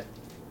so that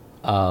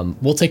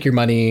we'll take your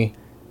money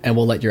and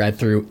we'll let your ad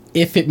through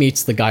if it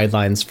meets the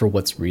guidelines for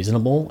what's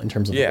reasonable in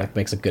terms of what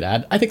makes a good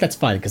ad, I think that's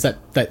fine, because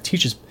that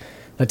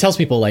tells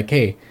people like,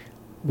 hey,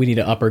 we need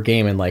to up our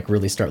game and like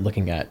really start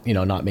looking at,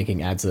 not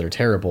making ads that are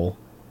terrible.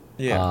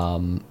 Yeah.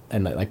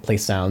 And like play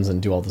sounds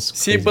and do all this.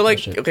 See, but like,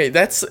 bullshit. Okay,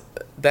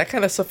 that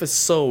kind of stuff is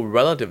so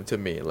relative to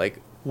me.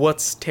 Like,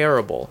 what's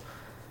terrible?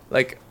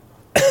 Like,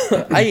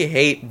 I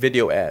hate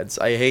video ads.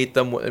 I hate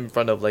them in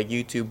front of like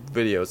YouTube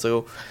videos.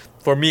 So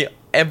for me,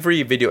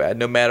 every video ad,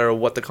 no matter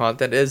what the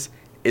content is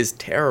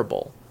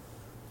terrible.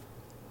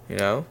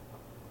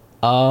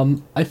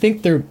 I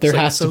think there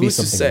has to be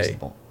something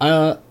reasonable.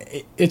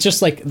 It's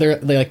just like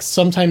they like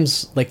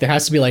sometimes like there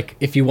has to be like,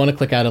 if you want to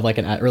click out of like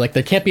an ad, or like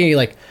there can't be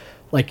like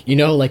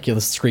the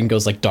screen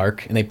goes like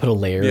dark and they put a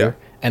layer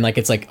and like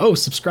it's like, oh,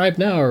 subscribe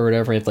now or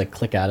whatever, and it's like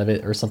click out of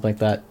it or something like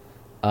that.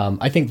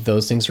 I think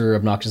those things are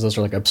obnoxious. Those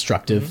are like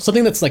obstructive. Mm-hmm.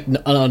 Something that's like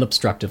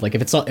unobstructive. Like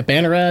if it's a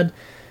banner ad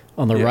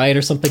on the right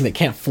or something that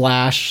can't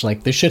flash,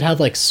 like they should have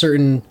like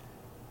certain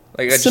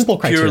like simple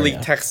criteria. Purely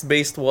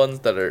text-based ones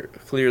that are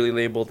clearly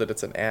labeled that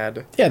it's an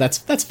ad. Yeah,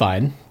 that's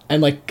fine.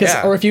 And like,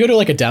 or if you go to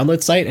like a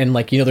download site and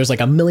like, there's like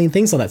a million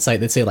things on that site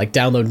that say like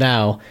download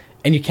now,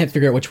 and you can't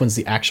figure out which one's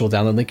the actual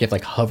download link. You have to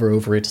like hover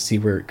over it to see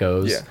where it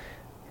goes. Yeah.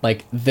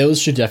 Like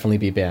those should definitely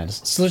be banned.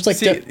 So there's like,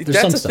 there's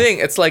that's some the stuff. Thing.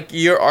 It's like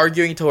you're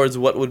arguing towards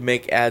what would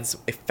make ads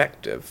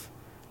effective.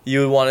 You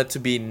would want it to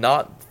be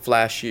not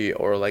flashy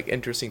or like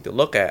interesting to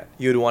look at.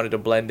 You'd want it to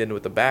blend in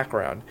with the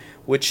background,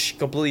 which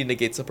completely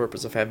negates the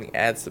purpose of having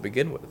ads to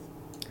begin with.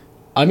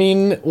 I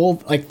mean,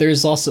 well, like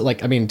there's also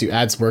like, I mean, do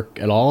ads work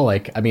at all?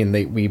 Like, I mean,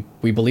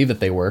 we believe that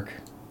they work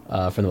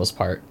for the most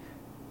part.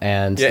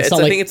 And I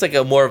think it's like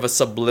a more of a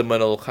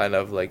subliminal kind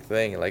of like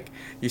thing. Like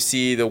you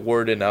see the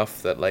word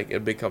enough that like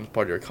it becomes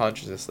part of your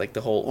consciousness. Like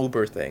the whole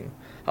Uber thing.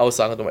 I was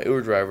talking to my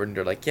Uber driver and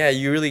they're like, yeah,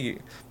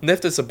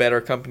 Lyft is a better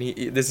company.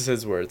 This is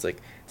his words.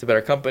 Like it's a better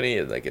company.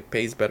 Like it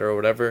pays better or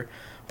whatever.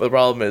 But the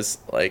problem is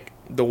like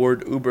the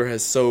word Uber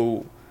has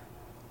so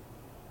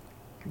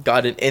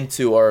gotten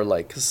into our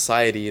like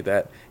society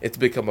that it's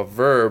become a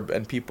verb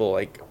and people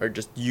like are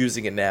just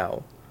using it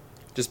now.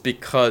 Just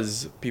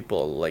because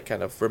people like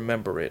kind of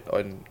remember it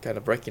and kind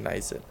of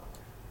recognize it.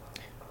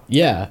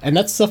 Yeah, and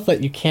that's stuff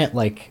that you can't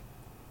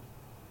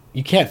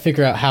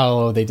figure out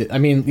how they did. I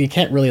mean, you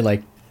can't really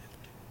like,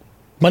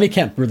 money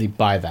can't really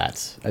buy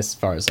that, as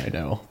far as I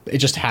know. It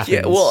just happens.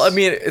 Yeah, well, I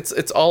mean, it's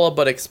all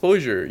about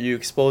exposure. You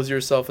expose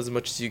yourself as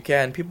much as you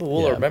can, people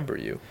will remember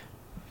you.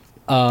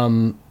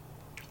 But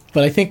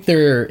I think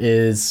there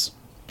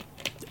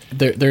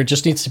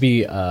just needs to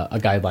be a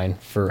guideline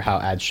for how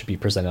ads should be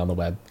presented on the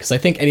web, because I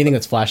think anything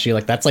that's flashy,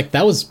 like that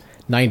was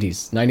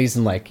 90s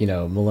and like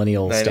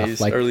millennial 90s, stuff,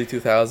 like early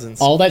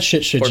 2000s, all that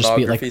shit should just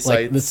be like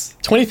this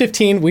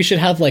 2015. We should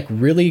have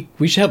we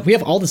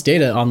have all this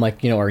data on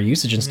like our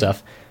usage and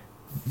stuff.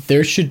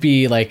 there should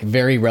be like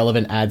very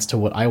relevant ads to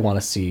what I want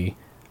to see.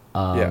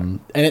 And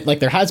it, like,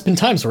 there has been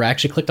times where I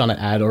actually clicked on an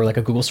ad or like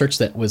a Google search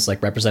that was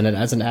like represented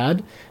as an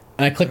ad,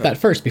 and I clicked that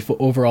first before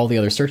over all the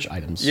other search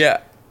items. Yeah,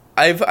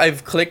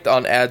 I've clicked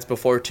on ads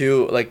before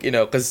too, like, you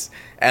know, because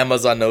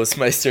Amazon knows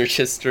my search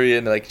history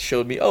and like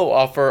showed me, oh,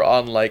 offer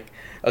on like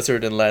a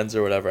certain lens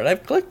or whatever, and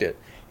I've clicked it.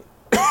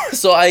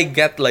 So I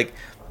get like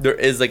there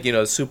is like, you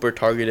know, super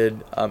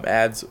targeted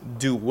ads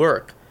do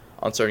work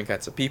on certain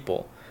kinds of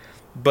people,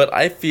 but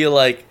I feel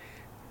like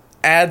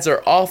ads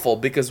are awful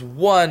because,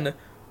 one,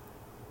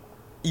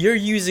 you're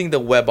using the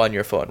web on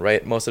your phone,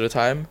 right, most of the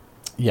time.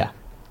 Yeah.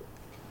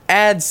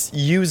 Ads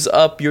use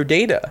up your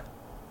data.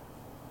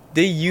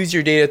 They use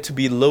your data to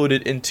be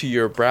loaded into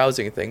your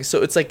browsing thing.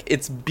 So it's like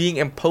it's being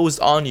imposed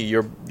on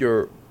you.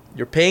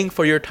 You're paying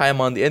for your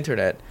time on the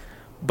internet,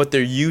 but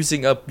they're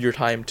using up your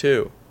time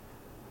too.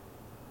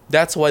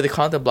 That's why the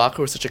content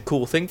blocker was such a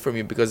cool thing for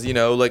me, because, you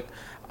know, like,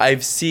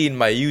 I've seen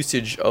my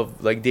usage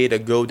of like data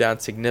go down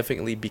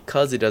significantly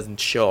because it doesn't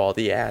show all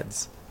the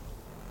ads.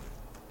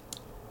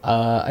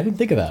 I didn't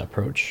think of that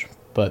approach,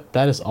 but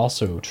that is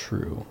also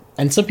true.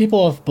 And some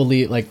people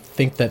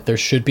think that there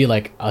should be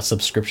like a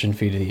subscription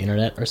fee to the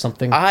internet or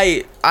something.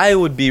 I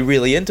would be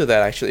really into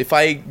that, actually. If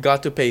I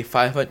got to pay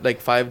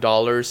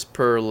 $5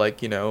 per,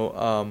 like, you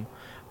know,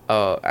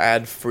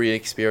 ad-free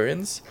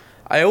experience,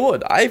 I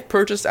would. I've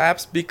purchased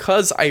apps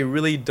because I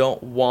really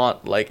don't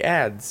want like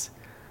ads.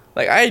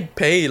 Like, I'd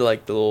pay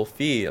like the little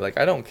fee. Like,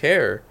 I don't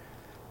care,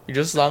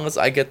 just as long as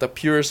I get the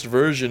purest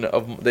version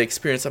of the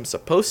experience I'm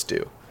supposed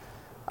to.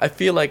 I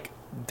feel like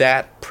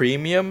that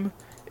premium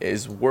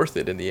is worth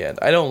it in the end.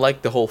 I don't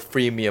like the whole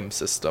freemium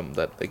system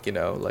that, like, you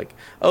know, like,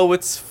 oh,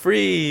 it's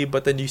free,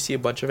 but then you see a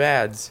bunch of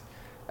ads.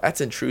 That's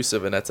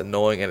intrusive and that's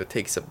annoying and it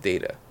takes up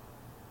data.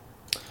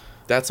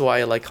 That's why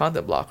I like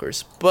content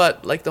blockers.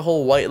 But like the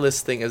whole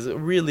whitelist thing is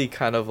really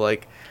kind of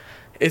like,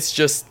 it's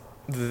just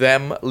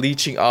them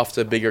leeching off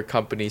the bigger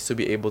companies to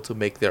be able to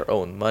make their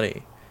own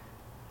money.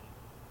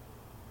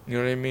 You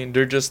know what I mean?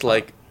 They're just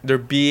like, they're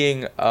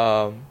being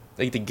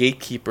like the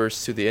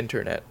gatekeepers to the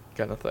internet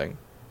kind of thing.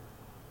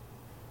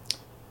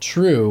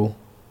 True,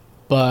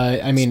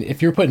 but I mean,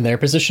 if you're put in their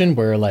position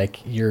where like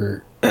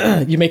you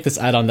make this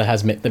add-on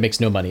that makes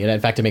no money, and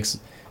in fact it makes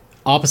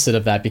opposite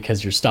of that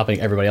because you're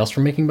stopping everybody else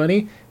from making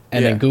money,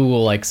 and then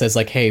Google like says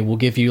like, hey, we'll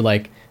give you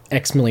like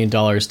X million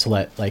dollars to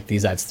let like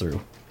these ads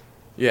through.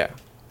 Yeah.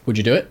 Would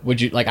you do it?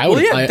 Would you like? I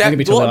would. Well, I'm gonna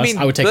be totally honest.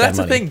 I would take that money. That's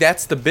the thing.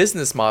 That's the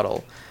business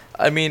model.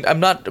 I mean, I'm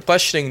not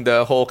questioning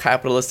the whole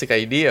capitalistic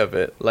idea of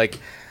it. Like,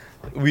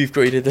 we've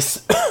created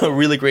this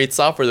really great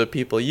software that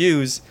people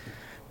use,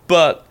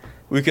 but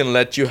we can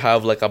let you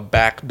have like a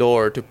back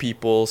door to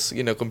people's,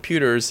 you know,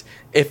 computers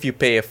if you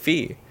pay a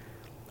fee.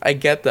 I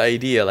get the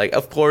idea. Like,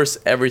 of course,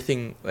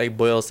 everything like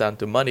boils down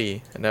to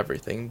money and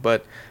everything,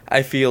 but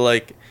I feel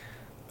like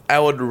I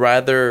would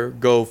rather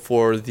go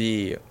for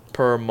the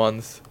per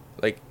month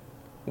like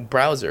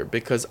browser,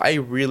 because I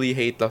really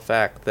hate the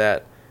fact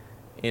that,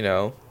 you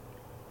know,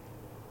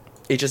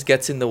 it just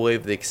gets in the way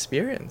of the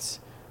experience.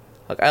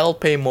 Like, I'll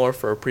pay more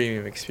for a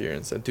premium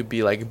experience than to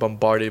be like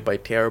bombarded by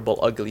terrible,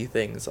 ugly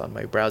things on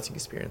my browsing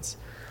experience.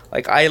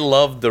 Like, I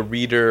love the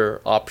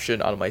reader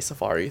option on my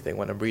Safari thing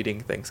when I'm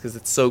reading things because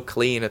it's so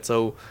clean.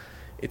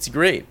 It's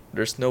great.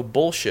 There's no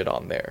bullshit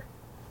on there.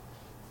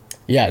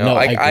 Yeah, you know, no,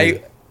 I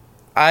agree.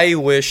 I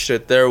wish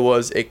that there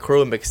was a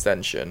Chrome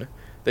extension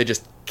that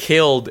just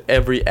killed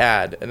every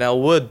ad, and I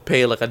would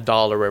pay like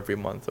 $1 every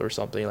month or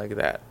something like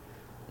that.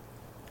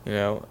 You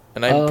know,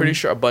 and I'm pretty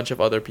sure a bunch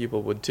of other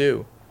people would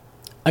too.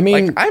 I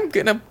mean, like, I'm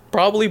gonna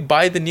probably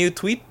buy the new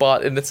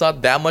Tweetbot, and it's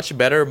not that much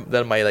better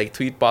than my like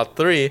Tweetbot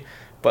 3,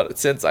 but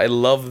since I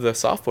love the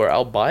software,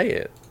 I'll buy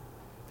it.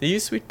 Do you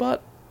use Tweetbot?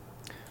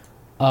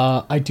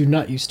 I do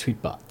not use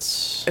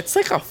Tweetbots. It's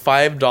like a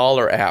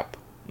 $5 app.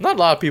 Not a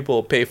lot of people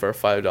will pay for a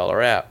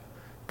 $5 app,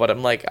 but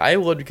I'm like, I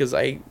would, because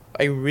I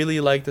really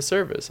like the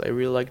service. I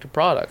really like the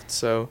product.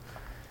 So,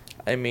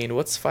 I mean,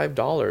 what's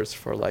 $5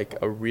 for like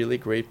a really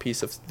great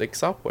piece of like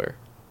software?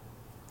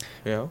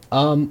 You know?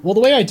 Well, the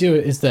way I do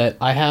it is that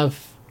I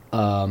have,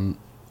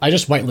 I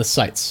just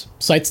whitelist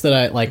sites that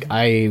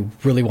I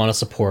really want to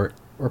support,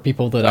 or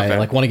people that I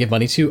like want to give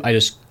money to. I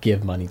just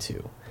give money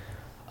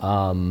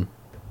to,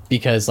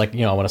 because like,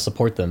 you know, I want to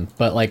support them.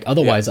 But like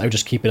otherwise, I would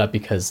just keep it up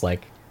because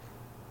like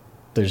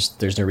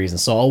there's no reason.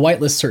 So I'll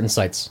whitelist certain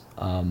sites,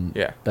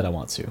 that I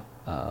want to,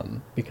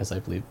 because I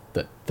believe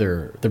that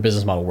their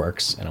business model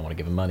works and I want to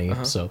give them money.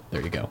 So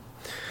there you go.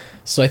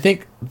 So I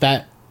think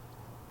that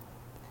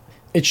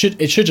it should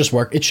just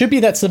work. It should be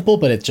that simple,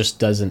 but it just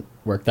doesn't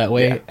work that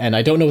way. Yeah. And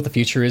I don't know what the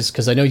future is,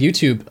 because I know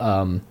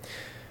YouTube,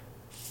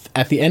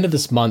 at the end of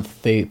this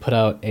month, they put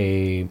out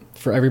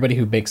for everybody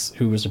who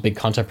was a big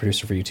content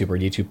producer for YouTube or a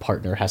YouTube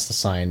partner has to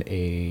sign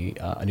a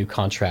new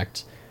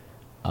contract,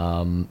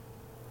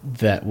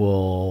 that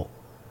will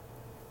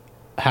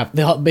have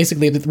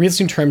basically the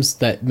releasing terms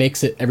that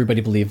makes it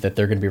everybody believe that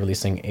they're going to be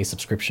releasing a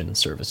subscription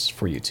service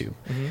for YouTube,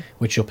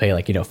 which you'll pay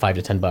like, you know, $5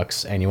 to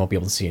 $10, and you won't be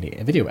able to see any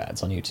video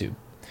ads on YouTube.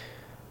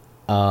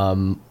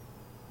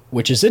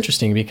 which is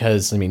interesting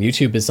because I mean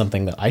YouTube is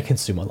something that I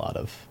consume a lot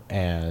of,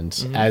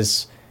 and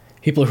as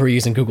people who are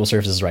using Google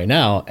services right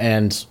now,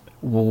 and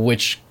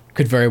which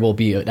could very well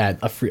be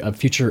a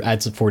future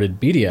ad-supported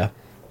media,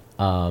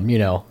 you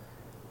know,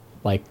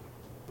 like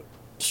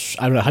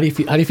I don't know, how do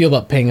you feel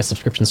about paying a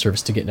subscription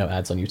service to get no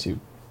ads on YouTube?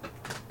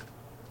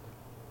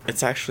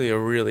 It's actually a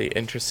really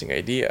interesting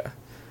idea.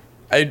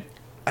 I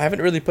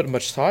haven't really put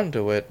much thought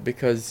into it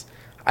because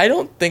I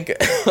don't think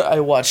I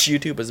watch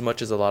YouTube as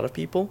much as a lot of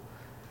people.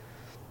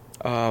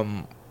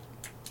 Yeah,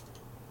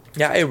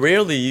 I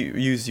rarely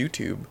use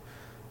YouTube.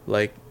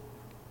 Like,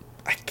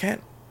 I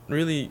can't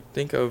really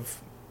think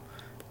of,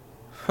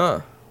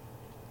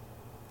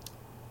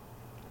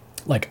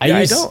 Like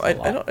I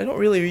don't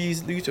really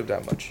use YouTube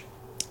that much.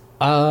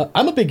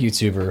 I'm a big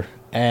YouTuber,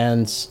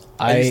 and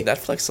I use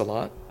Netflix a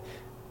lot.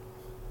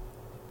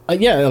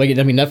 Yeah, like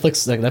I mean,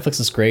 Netflix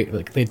is great.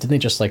 Like, didn't they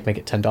just like make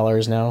it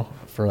 $10 now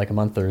for like a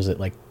month, or is it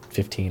like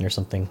 15 or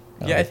something?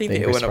 Yeah, I think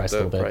they went up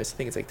the price. I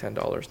think it's like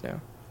 $10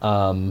 now.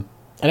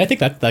 And I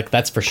think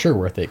that's for sure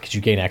worth it because you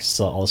gain access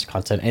to all this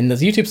content. And the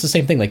YouTube's the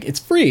same thing. Like, it's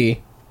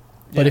free,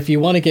 but if you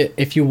want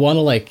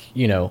to like,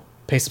 you know,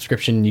 pay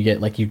subscription, you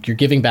get like you're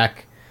giving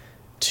back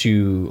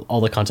to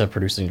all the content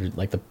producing,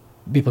 like the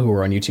people who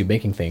are on YouTube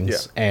making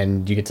things,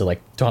 and you get to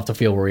like don't have to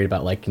feel worried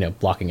about like, you know,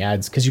 blocking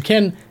ads, because you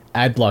can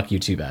ad block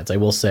YouTube ads, I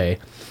will say,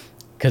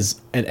 because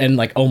and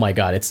like, oh my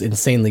god, it's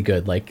insanely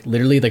good. Like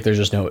literally, like there's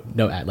just no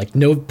ad, like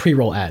no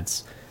pre-roll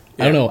ads.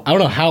 I don't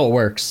know how it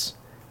works.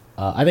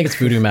 I think it's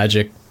voodoo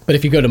magic, but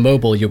if you go to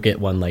mobile, you'll get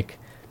one like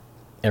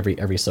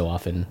every so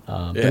often.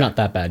 They're not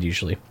that bad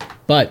usually.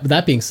 But with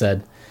that being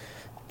said,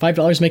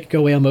 $5 make it go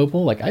away on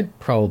mobile, like I'd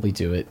probably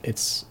do it.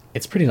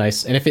 It's pretty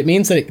nice, and if it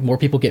means that more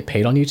people get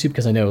paid on YouTube,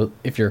 because I know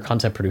if you're a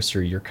content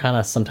producer, you're kind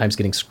of sometimes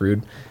getting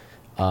screwed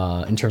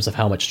in terms of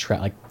how much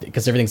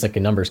because everything's like a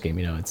numbers game,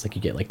 you know. It's like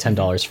you get like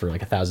 $10 for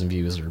like 1,000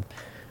 views, or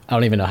I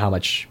don't even know how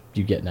much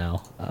you get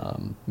now.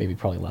 Maybe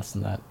probably less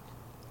than that.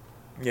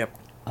 Yep.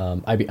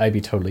 I'd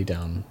be totally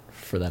down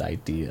for that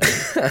idea.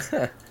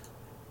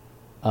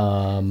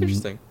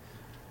 Interesting.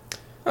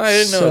 I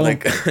didn't know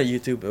like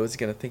YouTube was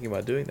gonna think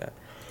about doing that.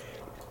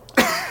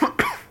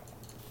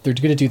 They're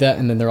going to do that,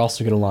 and then they're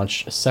also going to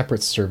launch a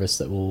separate service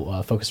that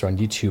will focus around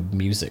YouTube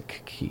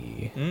Music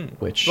Key,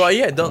 which... Well,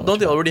 yeah, don't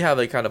they already have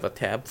like kind of a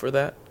tab for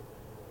that?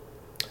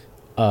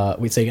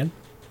 Wait, say again?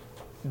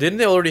 Didn't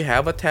they already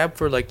have a tab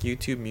for like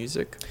YouTube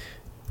Music?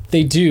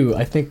 They do.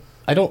 I think...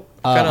 I don't...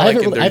 kind of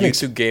like in their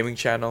YouTube gaming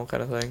channel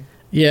kind of thing?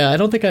 Yeah, I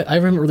don't think I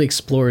haven't really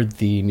explored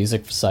the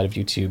music side of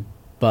YouTube,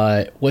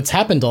 but what's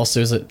happened also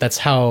is that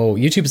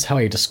YouTube is how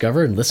I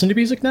discover and listen to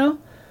music now.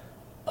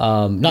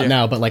 Not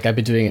now, but like I've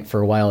been doing it for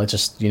a while. It's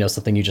just, you know,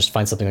 something you just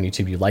find something on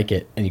YouTube, you like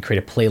it, and you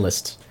create a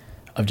playlist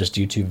of just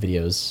YouTube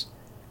videos.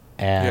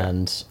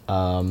 And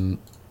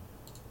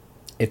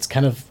it's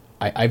kind of,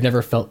 I've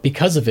never felt,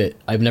 because of it,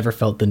 I've never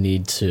felt the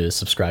need to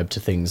subscribe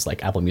to things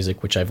like Apple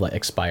Music, which I've let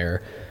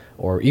expire,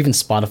 or even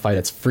Spotify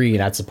that's free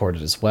and ad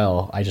supported as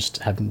well. I just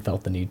haven't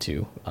felt the need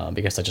to,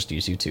 because I just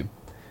use YouTube.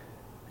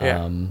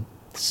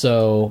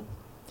 So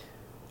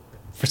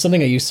for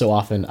something I use so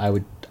often, I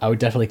would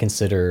definitely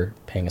consider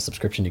paying a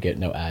subscription to get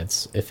no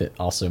ads, if it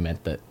also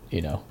meant that,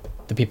 you know,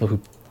 the people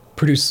who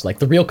produce like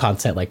the real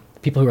content, like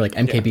people who are like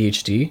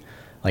MKBHD,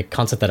 like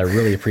content that I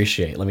really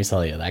appreciate. Let me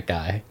tell you, that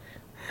guy,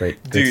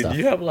 great dude stuff.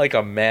 You have like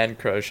a man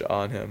crush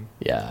on him.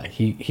 Yeah,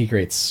 he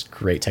creates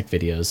great tech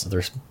videos.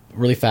 They're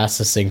really fast,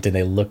 succinct, and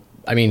they look,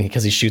 I mean,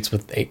 because he shoots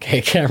with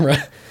 8K camera,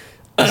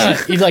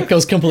 he like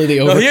goes completely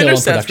overkill. He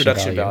understands on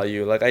production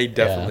value. Like I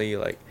definitely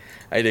like,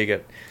 I dig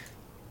it.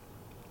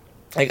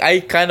 Like, I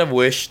kind of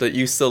wish that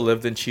you still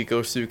lived in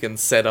Chico so you can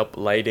set up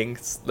lighting.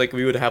 Like,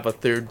 we would have a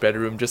third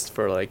bedroom just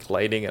for, like,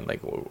 lighting and, like,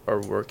 our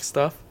work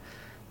stuff.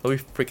 That'd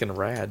be freaking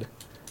rad.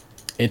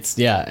 It's,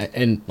 yeah,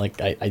 and,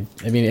 like, I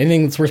mean,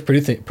 anything that's worth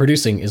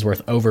producing is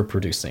worth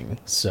overproducing.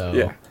 So,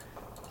 yeah.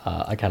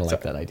 I kind of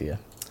like that idea.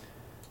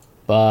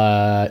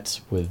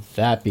 But with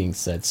that being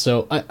said,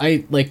 so,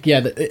 I like,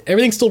 yeah,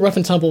 everything's still rough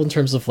and tumble in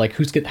terms of, like,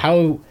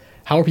 how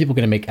are people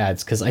going to make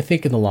ads? Because I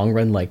think in the long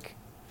run, like,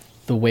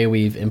 the way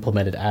we've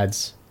implemented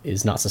ads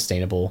is not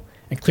sustainable,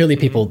 and clearly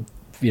people,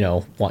 you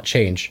know, want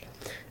change.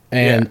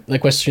 And the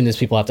question is,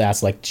 people have to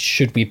ask, like,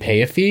 should we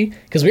pay a fee?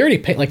 Because we already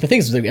pay. Like, the thing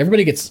is,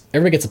 everybody gets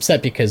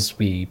upset because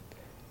we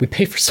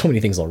pay for so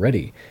many things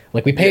already.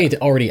 Like, we pay to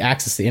already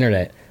access the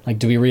internet. Like,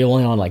 do we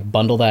really want to like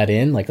bundle that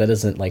in? Like, that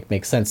doesn't like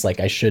make sense. Like,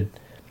 they should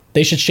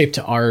shape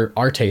to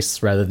our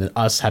tastes rather than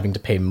us having to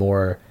pay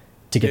more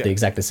to get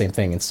the same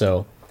thing. And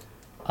so,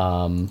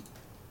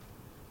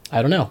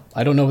 I don't know.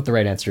 I don't know what the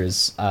right answer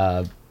is.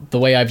 The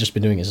way I've just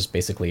been doing is just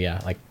basically,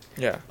 I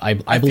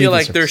feel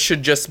like there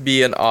should just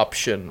be an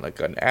option, like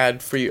an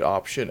ad-free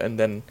option, and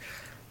then,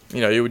 you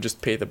know, you would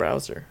just pay the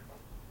browser.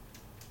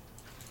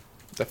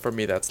 That for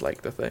me, that's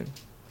like the thing.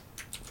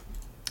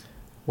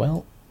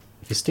 Well,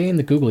 if you stay in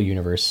the Google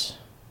universe,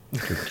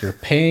 you're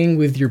paying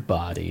with your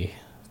body,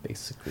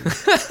 basically.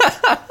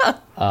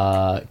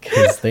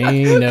 Because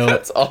they know...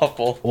 That's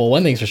awful. Well,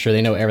 one thing's for sure,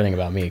 they know everything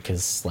about me,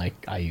 because, like,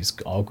 I use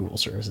all Google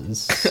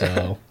services,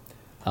 so...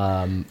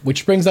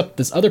 Which brings up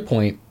this other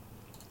point.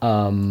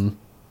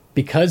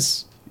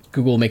 Because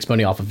Google makes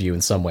money off of you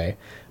in some way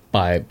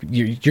by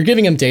you're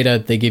giving them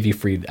data, they give you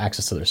free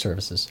access to their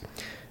services,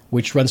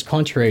 which runs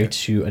contrary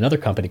to another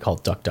company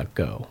called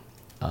DuckDuckGo.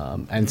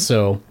 And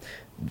so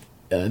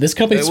this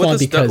company spawned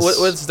because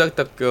what does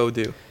DuckDuckGo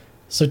do?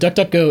 So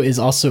DuckDuckGo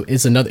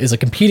is a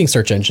competing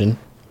search engine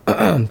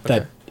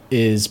that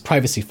is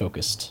privacy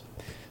focused.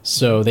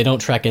 So they don't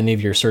track any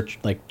of your search,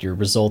 like your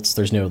results.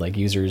 There's no like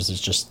users. It's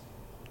just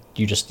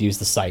you just use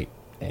the site,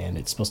 and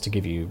it's supposed to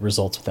give you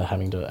results without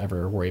having to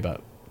ever worry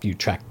about you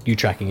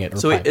tracking it. Or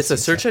so it's a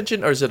search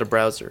engine, or is it a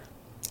browser?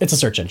 It's a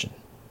search engine.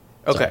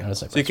 Okay,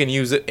 so you can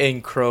use it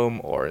in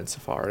Chrome or in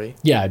Safari.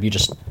 Yeah, you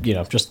just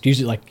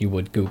use it like you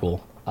would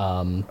Google.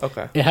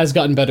 Okay. It has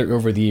gotten better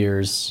over the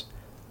years.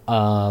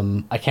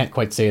 I can't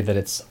quite say that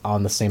it's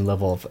on the same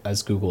level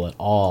as Google at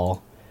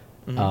all.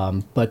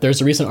 But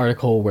there's a recent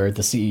article where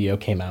the CEO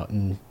came out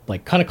and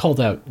like kind of called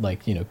out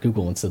like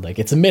Google and said like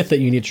it's a myth that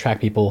you need to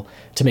track people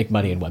to make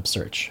money in web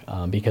search,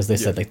 because they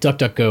said like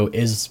DuckDuckGo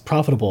is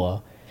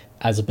profitable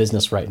as a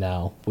business right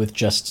now with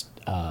just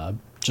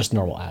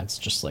normal ads,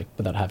 just like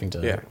without having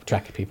to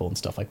track people and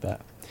stuff like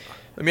that.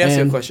 Let me ask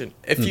you a question.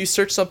 If you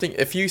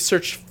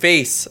search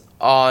face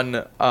on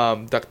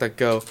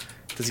DuckDuckGo,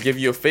 does it give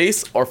you a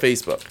face or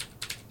Facebook?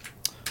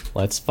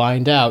 Let's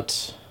find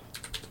out.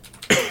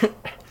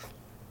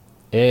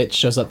 It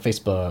shows up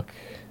Facebook.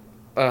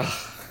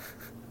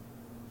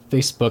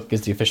 Facebook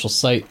is the official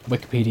site.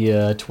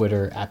 Wikipedia,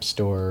 Twitter, App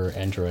Store,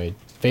 Android,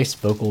 Face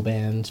Vocal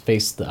Band,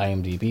 Face the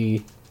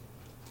IMDb.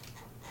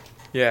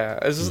 Yeah,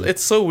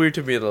 it's so weird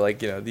to me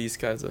that these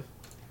kinds of.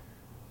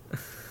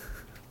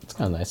 It's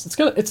kind of nice.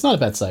 It's not a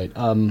bad site.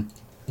 I don't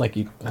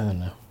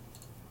know.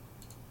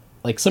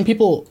 Like some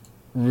people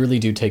really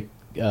do take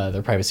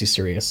their privacy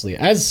seriously,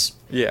 as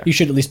you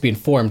should at least be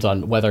informed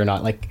on whether or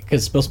not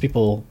because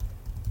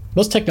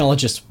most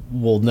technologists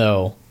will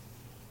know,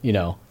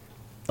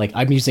 like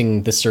I'm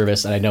using this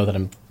service and I know that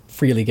I'm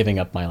freely giving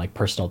up my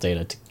personal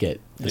data to get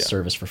this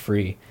service for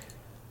free.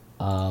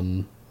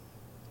 And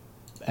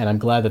I'm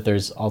glad that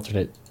there's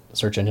alternate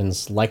search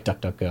engines like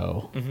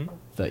DuckDuckGo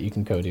that you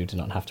can go to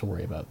not have to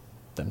worry about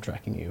them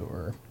tracking you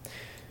or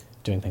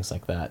doing things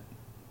like that.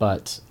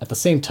 But at the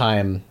same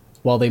time,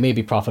 while they may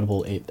be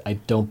profitable, I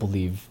don't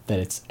believe that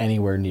it's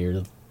anywhere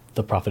near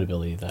the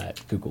profitability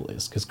that Google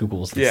is, because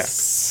Google is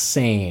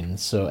insane.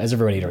 So as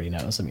everybody already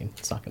knows, I mean,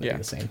 it's not going to be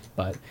the same.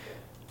 But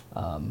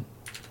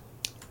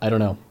I don't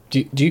know.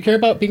 Do you care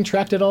about being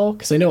tracked at all?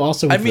 Because I know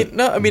also.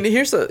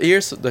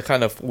 Here's the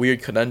kind of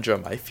weird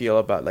conundrum I feel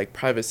about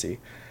privacy.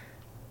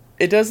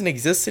 It doesn't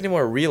exist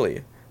anymore,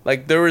 really.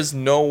 There is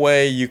no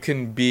way you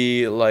can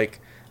be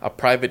a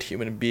private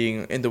human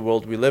being in the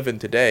world we live in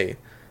today.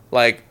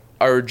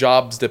 Our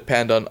jobs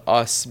depend on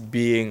us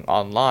being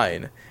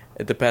online.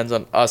 It depends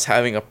on us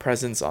having a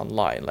presence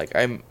online.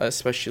 I'm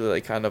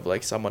especially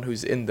someone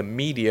who's in the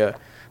media.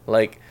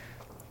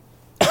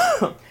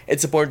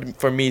 It's important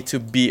for me to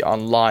be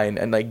online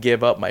and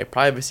give up my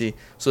privacy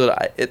so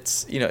that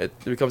it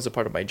becomes a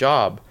part of my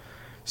job.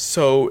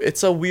 So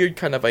it's a weird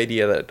kind of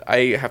idea that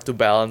I have to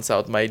balance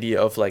out my idea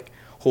of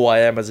who I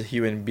am as a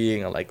human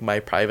being and my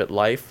private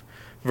life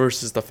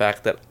versus the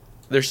fact that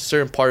there's a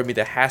certain part of me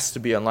that has to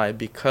be online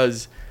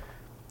because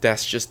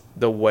that's just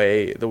the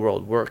way the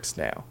world works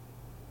now.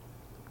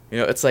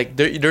 It's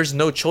there's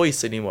no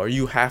choice anymore.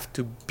 You have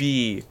to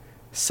be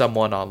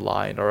someone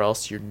online or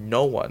else you're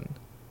no one.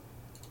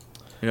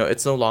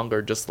 It's no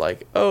longer just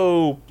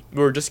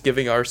we're just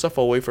giving our stuff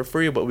away for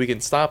free, but we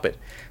can stop it.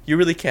 You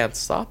really can't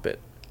stop it,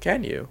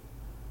 can you?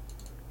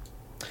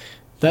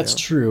 That's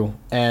true.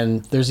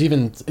 And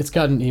it's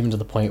gotten even to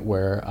the point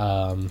where,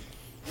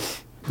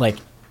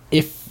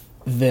 if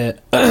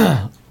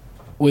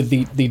with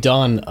the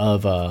dawn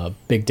of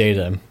big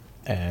data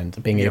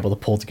and being able to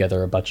pull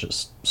together a bunch of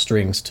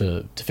strings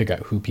to figure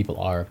out who people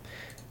are,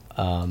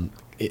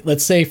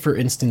 let's say, for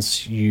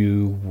instance,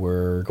 you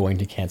were going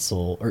to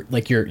cancel, or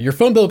your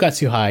phone bill got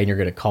too high and you're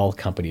going to call a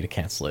company to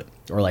cancel it,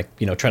 or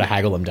try to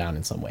haggle them down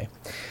in some way.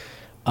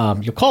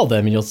 You'll call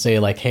them and you'll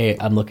say hey,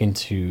 I'm looking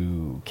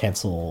to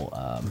cancel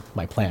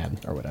my plan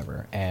or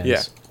whatever. And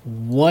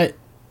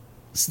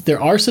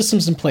there are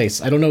systems in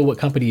place. I don't know what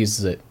company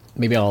uses it,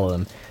 maybe all of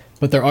them,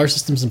 but there are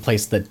systems in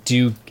place that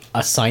do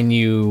assign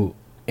you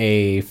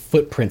a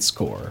footprint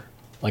score,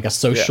 a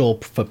social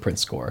footprint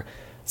score.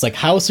 It's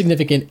how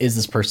significant is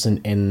this person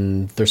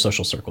in their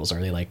social circles?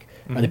 Are they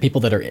are they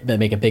people that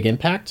make a big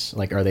impact?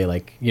 Are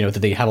they do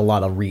they have a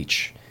lot of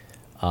reach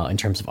in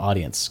terms of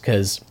audience?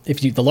 Because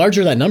the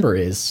larger that number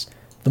is,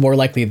 the more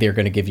likely they're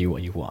going to give you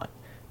what you want.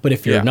 But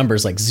if your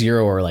number's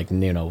 0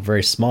 or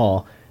very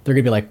small, they're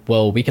going to be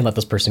well, we can let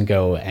this person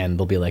go, and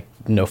they'll be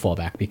no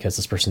fallback because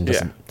this person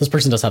doesn't. This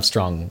person doesn't have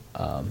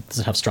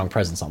strong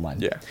presence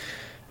online. Yeah,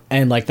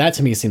 and that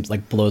to me seems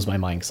blows my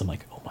mind, because I'm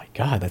oh my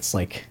god, that's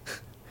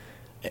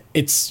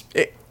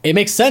it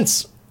makes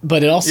sense,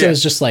 but it also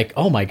is just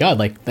oh my god,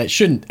 it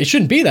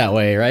shouldn't be that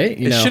way, right?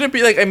 It shouldn't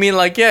be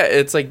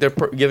it's they're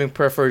giving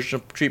preferential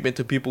treatment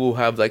to people who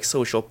have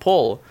social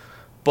pull,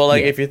 But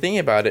like if you're thinking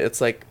about it,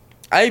 it's like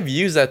I've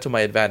used that to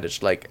my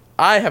advantage. Like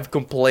I have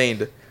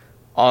complained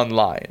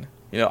online.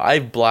 You know,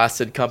 I've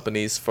blasted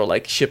companies for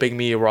like shipping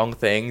me wrong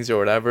things or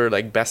whatever,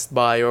 like Best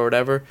Buy or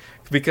whatever,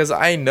 because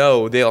I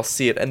know they'll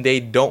see it and they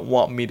don't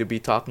want me to be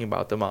talking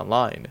about them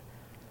online.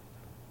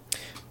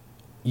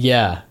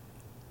 Yeah.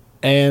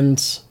 And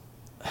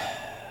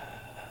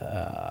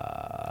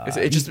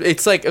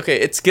it's like, okay,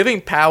 it's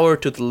giving power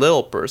to the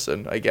little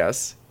person, I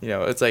guess. You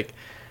know, it's like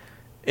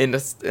in the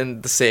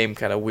same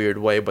kind of weird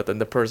way, but then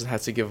the person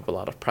has to give up a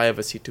lot of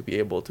privacy to be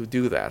able to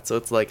do that. So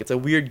it's like it's a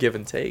weird give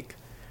and take.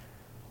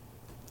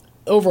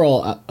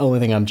 Overall, only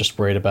thing I'm just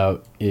worried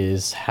about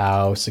is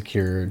how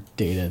secure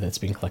data that's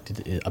being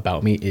collected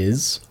about me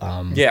is.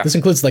 This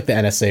includes like the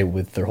NSA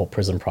with their whole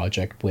PRISM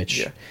project, which,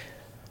 you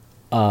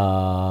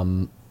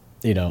know,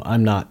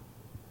 I'm not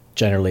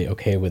generally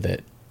okay with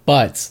it.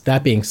 But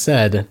that being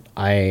said,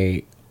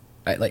 I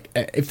like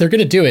if they're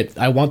gonna do it,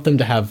 I want them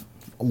to have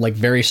like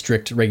very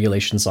strict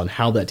regulations on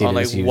how that data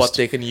is used. What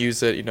they can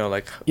use it, you know,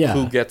 like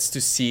who gets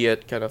to see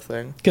it, kind of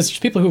thing. Because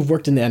people who've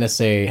worked in the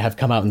NSA have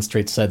come out and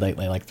straight said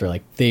like they're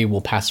like they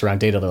will pass around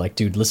data. They're like,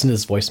 dude, listen to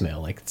this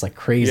voicemail. Like it's like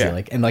crazy.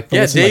 Like and like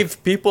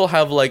people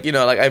have like, you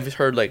know, like I've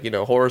heard like, you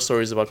know, horror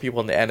stories about people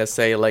in the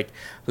NSA like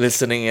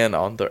listening in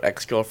on their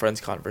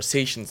ex-girlfriend's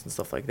conversations and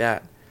stuff like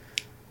that.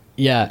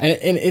 Yeah,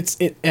 and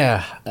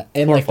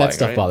and like that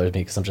stuff bothers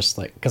me because I'm just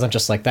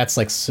like that's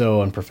like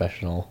so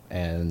unprofessional,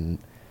 and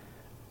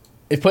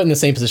if put in the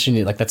same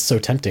position, like that's so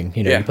tempting.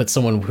 You know, you put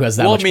someone who has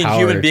that much power.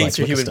 Human beings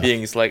are human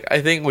beings. Like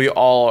I think we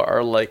all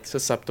are like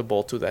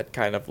susceptible to that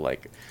kind of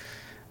like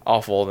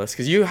awfulness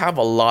because you have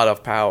a lot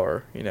of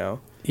power. You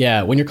know.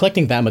 Yeah, when you're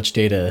collecting that much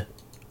data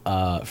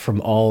from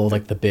all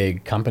like the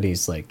big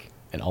companies, like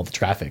and all the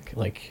traffic,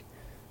 like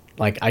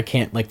I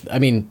can't like I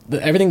mean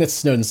everything that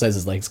Snowden says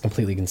is like it's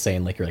completely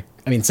insane. Like you're like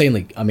I mean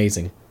insanely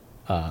amazing,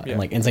 and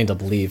like insane to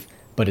believe,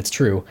 but it's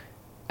true,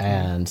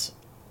 and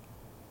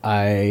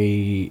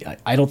I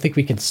don't think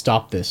we can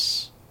stop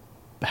this.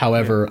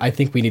 However, I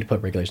think we need to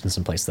put regulations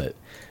in place that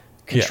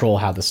control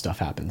how this stuff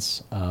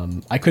happens.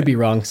 I could be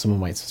wrong. Someone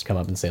might just come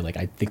up and say like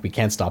I think we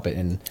can stop it,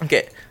 and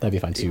that'd be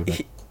fine too.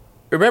 But.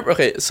 Remember,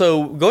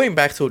 so going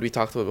back to what we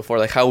talked about before,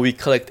 like how we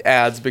collect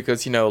ads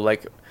because you know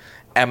like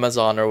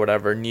Amazon or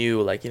whatever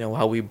knew like you know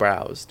how we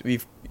browsed. We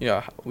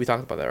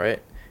talked about that, right?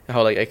 And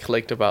how like I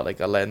clicked about like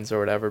a lens or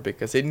whatever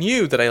because it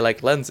knew that I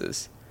like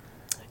lenses.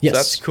 Yes, so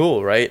that's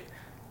cool, right?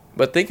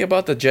 But think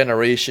about the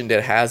generation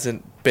that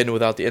hasn't been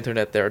without the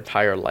internet their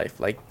entire life,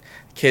 like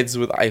kids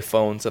with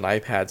iPhones and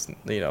iPads,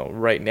 you know,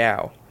 right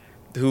now,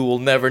 who will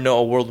never know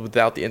a world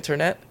without the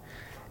internet.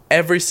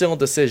 Every single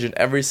decision,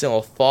 every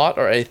single thought,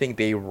 or anything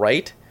they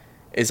write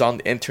is on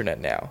the internet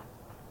now.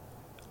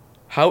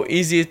 How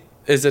easy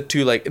is it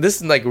to like this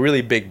is like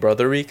really big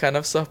brothery kind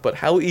of stuff, but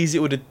how easy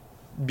would it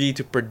be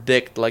to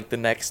predict like the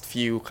next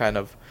few kind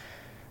of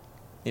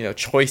you know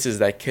choices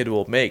that kid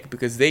will make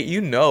because they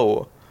you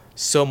know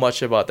so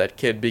much about that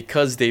kid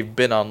because they've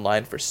been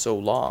online for so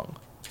long.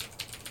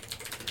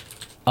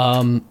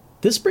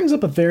 This brings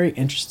up a very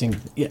interesting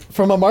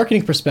from a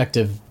marketing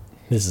perspective,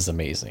 this is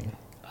amazing.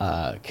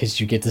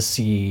 Because you get to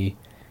see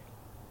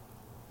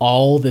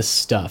all this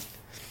stuff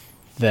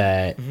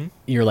that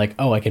you're like,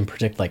 oh, I can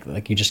predict,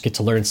 like you just get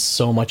to learn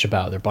so much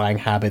about their buying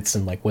habits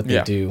and like what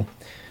they do.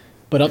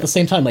 But at the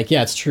same time, like,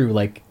 yeah, it's true.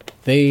 Like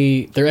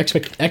their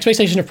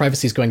expectation of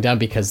privacy is going down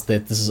because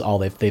this is all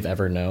they've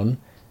ever known.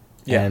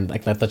 Yeah. And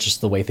like that's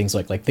just the way things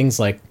like things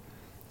like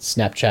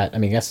Snapchat. I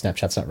mean, I guess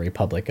Snapchat's not very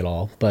public at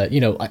all, but you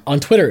know, on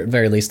Twitter at the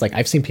very least, like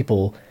I've seen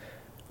people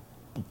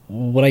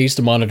when I used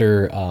to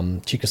monitor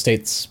Chico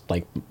State's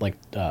like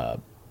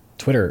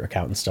Twitter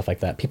account and stuff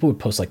like that, people would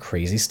post like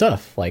crazy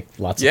stuff, like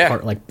lots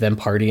of like them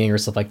partying or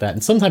stuff like that.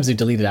 And sometimes they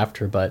delete it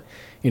after, but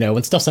you know,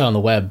 when stuff's out on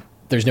the web,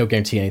 there's no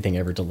guarantee anything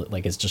ever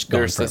like it's just gone.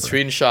 There's a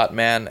screenshot,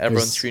 man.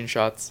 Everyone's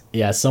screenshots.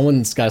 Yeah,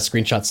 someone's got a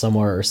screenshot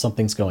somewhere or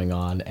something's going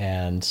on.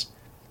 And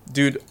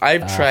dude,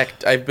 I've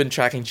been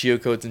tracking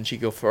geocodes in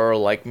Chico for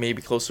like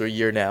maybe close to a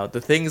year now. The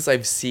things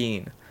I've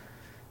seen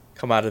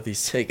come out of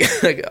these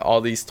like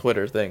all these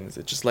Twitter things.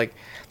 It's just like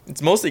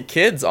it's mostly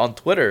kids on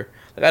Twitter.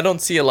 Like I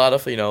don't see a lot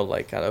of, you know,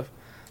 like kind of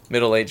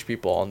middle-aged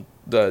people on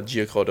the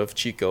geocode of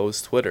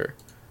Chico's Twitter.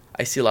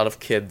 I see a lot of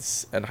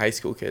kids and high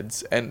school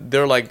kids, and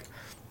they're like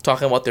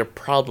talking about their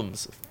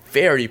problems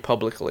very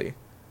publicly.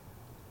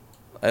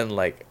 And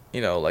like,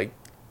 you know, like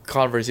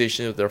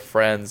conversations with their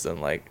friends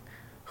and like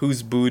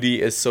whose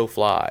booty is so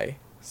fly.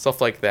 Stuff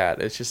like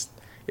that. It's just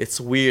it's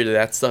weird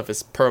that stuff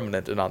is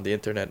permanent and on the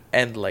internet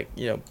and like,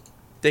 you know,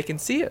 they can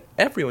see it.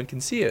 Everyone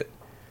can see it.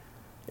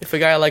 If a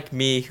guy like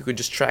me who can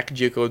just track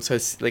geocodes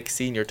has like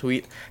seen your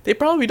tweet, they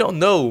probably don't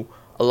know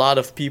a lot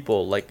of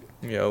people like,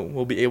 you know,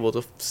 will be able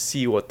to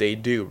see what they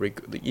do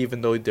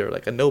even though they're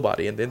like a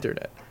nobody in the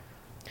internet.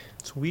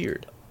 It's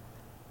weird.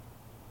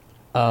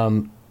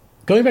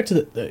 Going back to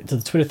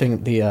the Twitter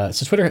thing,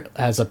 so Twitter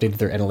has updated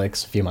their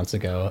analytics a few months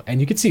ago, and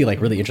you can see like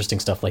really interesting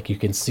stuff. Like you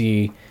can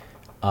see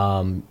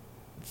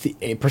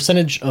a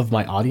percentage of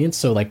my audience.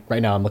 So like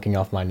right now I'm looking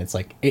off mine. It's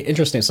like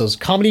interesting. So it's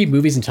comedy,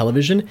 movies, and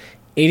television.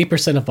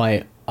 80% of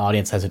my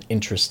audience has an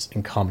interest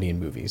in comedy and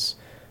movies.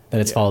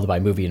 Then it's followed by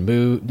movie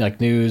and like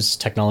news,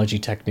 technology,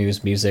 tech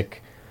news,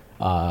 music.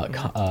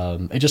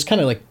 It just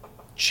kind of like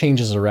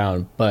changes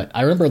around. But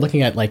I remember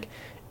looking at like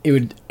it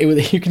would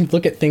you can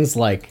look at things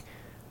like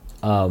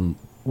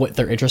what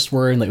their interests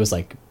were, and it was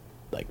like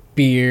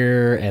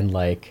beer and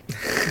like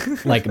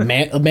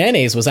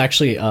mayonnaise was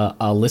actually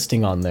a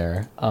listing on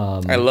there.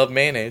 I love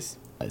mayonnaise.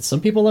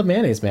 Some people love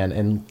mayonnaise, man,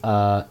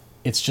 and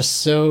it's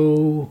just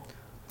so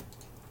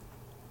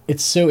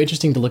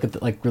interesting to look at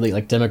the, like really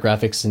like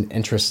demographics and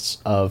interests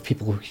of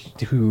people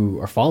who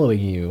are following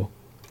you.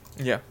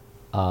 Yeah.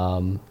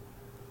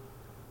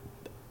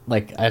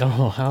 Like I don't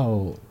know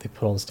how they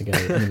put all this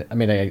together. I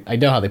mean, I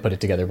know how they put it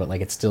together, but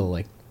like it still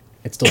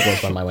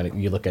blows my mind when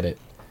you look at it.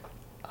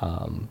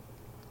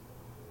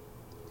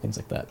 Things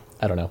like that.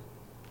 I don't know.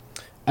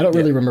 I don't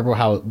really remember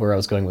where I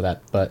was going with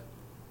that, but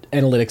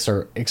analytics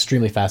are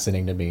extremely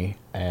fascinating to me.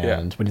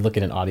 And when you look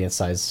at an audience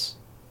size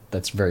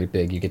that's very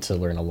big, you get to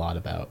learn a lot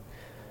about,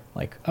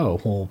 like, oh,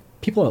 well,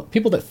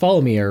 people that follow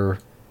me are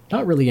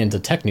not really into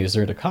tech news;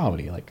 they're into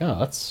comedy. Like, oh,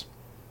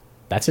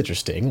 that's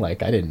interesting.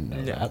 Like, I didn't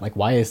know that. Like,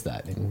 why is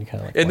that? And you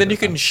kind of like. And then you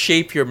can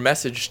shape your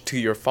message to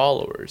your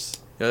followers.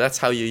 You know, that's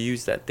how you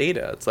use that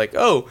data. It's like,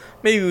 oh,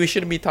 maybe we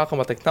shouldn't be talking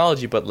about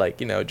technology, but like,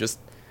 you know, just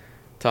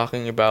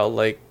talking about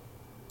like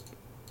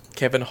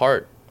Kevin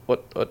Hart.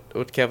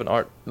 What Kevin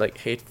Hart like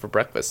hate for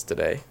breakfast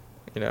today,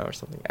 you know, or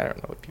something. I don't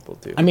know what people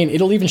do. I mean,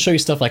 it'll even show you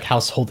stuff like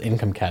household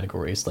income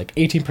categories. Like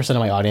 18% of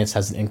my audience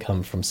has an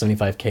income from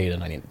 $75K to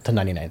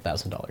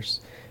 $99,000,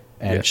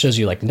 and it shows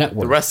you like net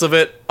worth. The rest of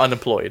it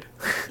unemployed.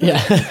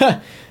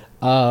 Yeah.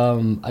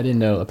 I didn't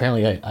know.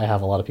 Apparently, I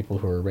have a lot of people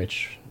who are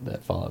rich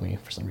that follow me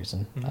for some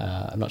reason.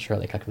 I'm not sure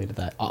how they calculated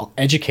that.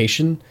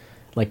 Education,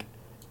 like.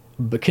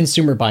 But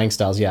consumer buying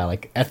styles,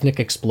 like ethnic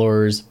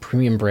explorers,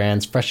 premium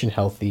brands, fresh and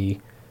healthy,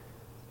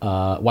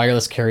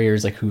 wireless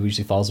carriers, like who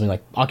usually follows me,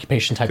 like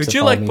occupation types. Could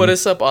you like put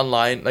us up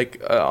online,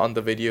 like on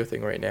the video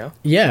thing right now?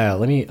 Yeah,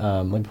 let me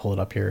pull it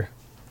up here.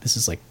 This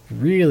is like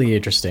really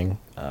interesting.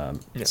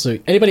 So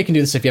anybody can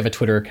do this if you have a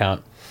Twitter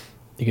account.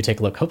 You can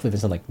take a look. Hopefully,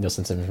 there's no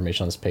sensitive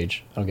information on this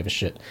page. I don't give a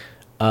shit.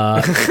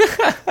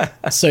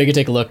 So you can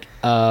take a look.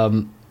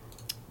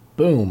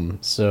 Boom.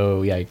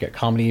 So yeah, you got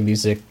comedy,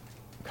 music.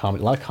 A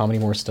lot of comedy,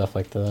 more stuff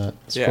like that.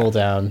 Scroll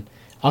down.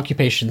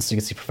 Occupations, so you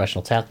can see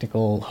professional,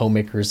 technical,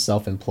 homemakers,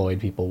 self-employed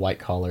people, white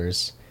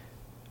collars,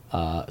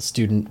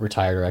 student,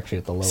 retired, are actually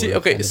at the lower. See,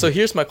 okay, so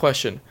here's my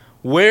question.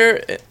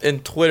 Where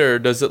in Twitter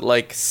does it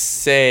like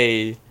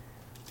say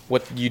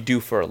what you do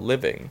for a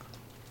living?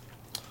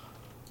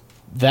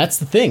 That's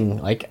the thing.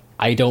 Like,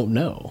 I don't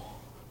know.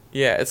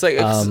 Yeah, it's like,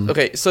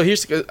 okay, so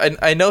here's,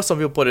 I know some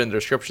people put it in their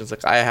descriptions.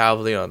 Like, I have,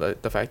 you know,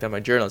 the fact that I'm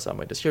a journalist on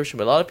my description,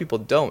 but a lot of people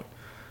don't.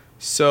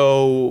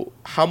 So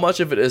how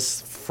much of it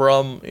is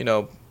from, you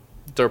know,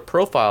 their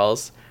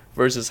profiles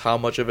versus how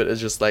much of it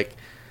is just like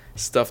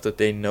stuff that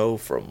they know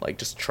from like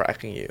just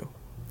tracking you?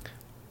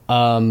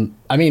 I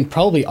mean,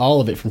 probably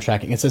all of it from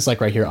tracking. It says like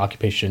right here,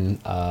 occupation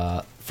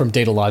from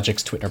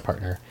Datalogic's Twitter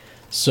partner.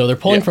 So they're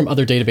pulling from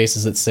other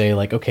databases that say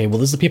like, okay, well,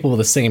 this is the people with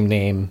the same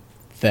name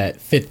that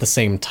fit the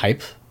same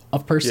type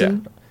of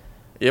person.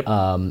 Yep.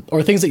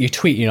 Or things that you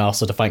tweet, you know,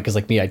 also define, because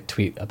like me, I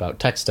tweet about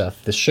tech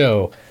stuff, this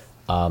show.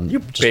 You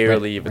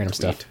barely even tweet.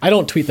 Stuff. I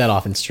don't tweet that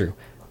often, it's true.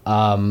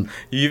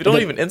 You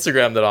don't even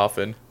Instagram that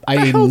often. What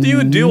the hell do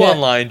you do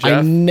online, Jeff?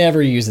 I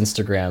never use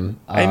Instagram.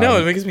 I know,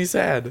 it makes me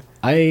sad.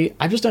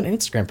 I'm just not an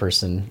Instagram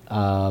person.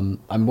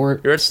 I'm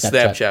more... You're a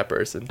Snapchat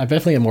person. I'm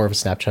definitely more of a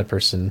Snapchat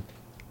person.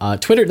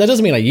 Twitter, that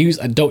doesn't mean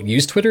I don't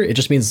use Twitter. It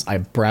just means I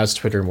browse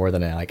Twitter more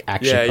than I like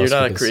actually post. Yeah, you're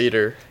not a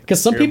creator.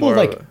 Because some people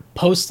like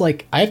post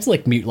like... I have to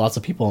like mute lots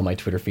of people on my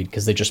Twitter feed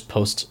because they just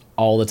post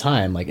all the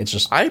time. Like it's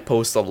just... I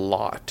post a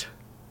lot.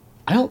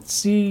 I don't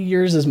see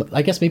yours as much.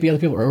 I guess maybe other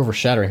people are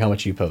overshadowing how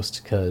much you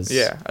post. Cause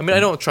I mean,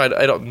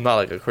 I'm not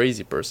like a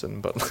crazy person,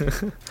 but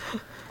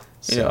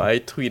you know, I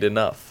tweet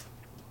enough.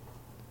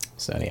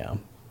 So anyhow,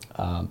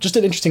 just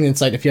an interesting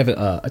insight. If you have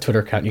a Twitter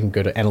account, you can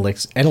go to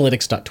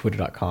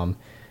analytics.twitter.com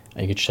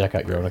and you can check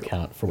out your own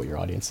account for what your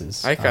audience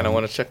is. I kind of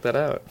want to check that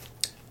out.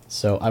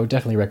 So I would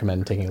definitely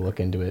recommend taking a look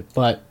into it,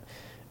 but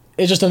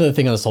it's just another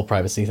thing on this whole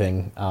privacy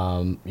thing.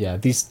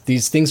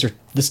 These things are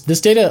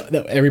this data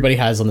that everybody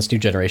has on this new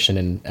generation,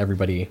 and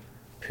everybody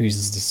who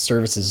uses these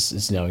services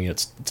is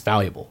it's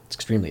valuable. It's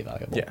extremely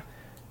valuable. Yeah.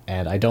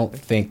 And I don't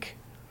think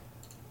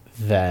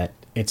that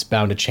it's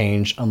bound to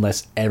change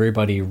unless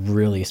everybody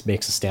really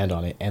makes a stand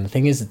on it. And the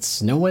thing is,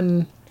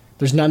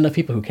 there's not enough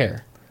people who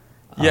care.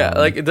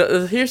 Yeah,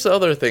 here's the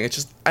other thing. It's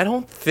just I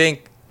don't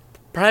think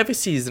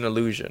privacy is an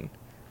illusion,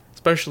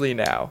 especially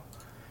now.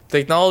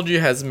 Technology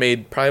has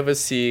made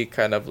privacy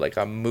kind of like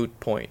a moot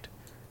point.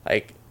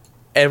 Like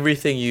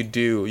everything you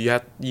do,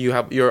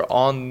 you're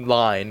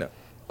online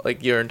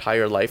like your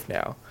entire life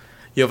now.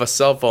 You have a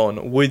cell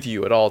phone with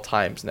you at all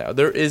times now.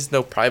 There is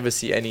no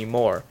privacy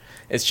anymore.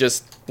 It's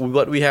just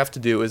what we have to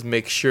do is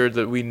make sure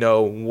that we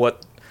know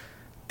what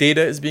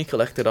data is being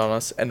collected on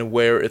us and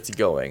where it's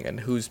going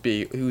and who's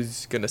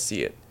gonna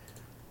see it.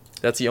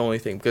 That's the only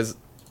thing, because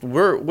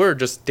we're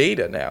just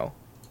data now.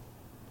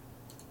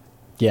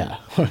 Yeah,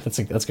 that's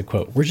a good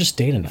quote. We're just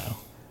data now.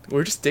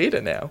 We're just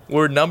data now.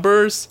 We're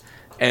numbers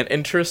and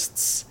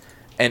interests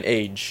and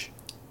age,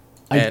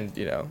 and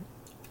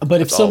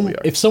But if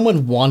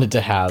someone wanted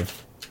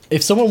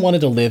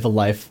to live a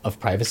life of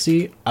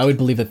privacy, I would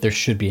believe that there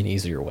should be an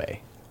easier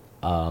way.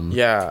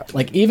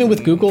 Like even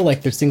with Google,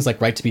 like there's things like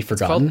right to be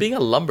forgotten. It's called being a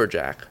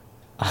lumberjack.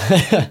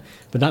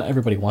 But not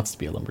everybody wants to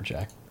be a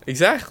lumberjack.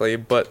 Exactly,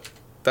 but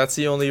that's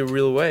the only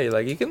real way.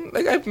 Like you can,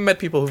 like I've met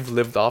people who've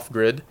lived off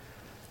grid.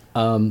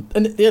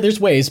 And yeah, there's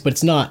ways, but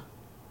it's not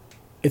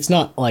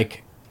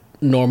like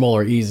normal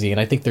or easy.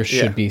 And I think there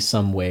should be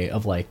some way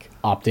of like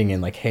opting in,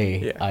 like,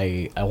 hey,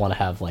 I want to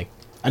have like,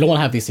 I don't want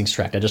to have these things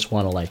tracked. I just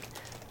want to like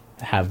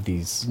have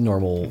these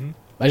normal.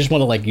 I just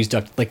want to like use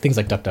things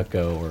like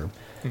DuckDuckGo or.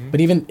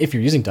 But even if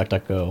you're using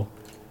DuckDuckGo,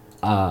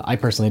 I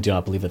personally do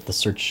not believe that the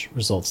search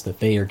results that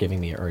they are giving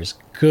me are as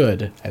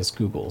good as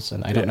Google's.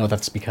 And I don't know if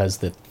that's because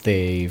that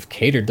they've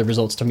catered the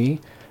results to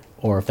me,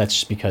 or if that's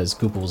just because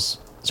Google's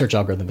search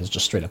algorithm is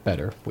just straight up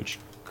better, which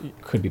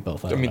could be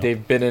both. I mean,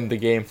 they've been in the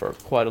game for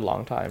quite a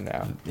long time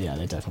now. Yeah,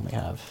 they definitely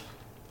have.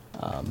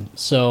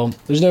 So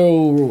there's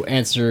no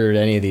answer to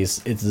any of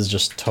these. It is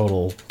just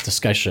total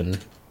discussion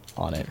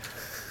on it.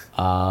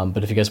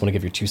 But if you guys want to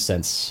give your 2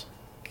 cents,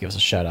 give us a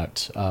shout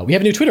out. We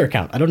have a new Twitter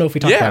account. I don't know if we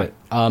talked about it.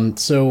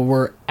 So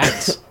we're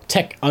at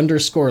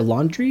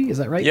tech_laundry. Is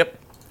that right? Yep.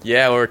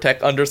 Yeah, we're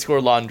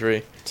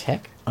tech_laundry.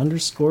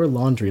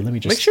 Tech_laundry. Let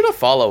me just make sure to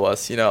follow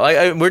us.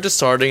 We're just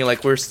starting.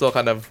 Like we're still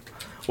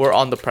we're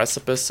on the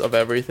precipice of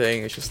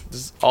everything.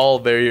 It's all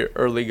very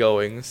early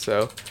going.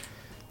 So,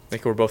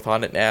 like we're both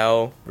on it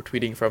now. We're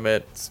tweeting from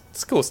it.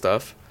 It's cool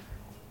stuff.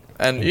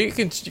 And you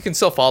can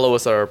still follow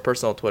us on our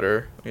personal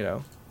Twitter.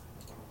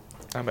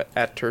 I'm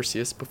at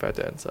Tertius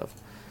Buffetta and stuff.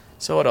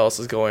 So what else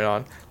is going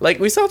on? Like,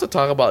 we still have to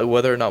talk about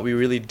whether or not we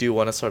really do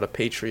want to start a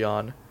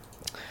Patreon.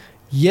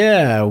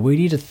 Yeah, we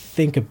need to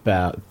think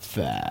about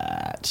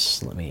that.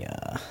 Let me,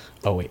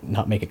 oh wait,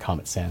 not make it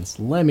Comet Sans.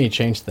 Let me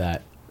change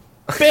that.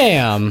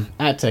 Bam!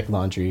 At Tech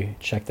Laundry.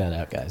 Check that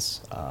out,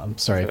 guys.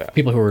 Sorry,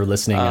 people who are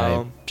listening,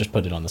 I just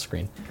put it on the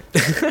screen.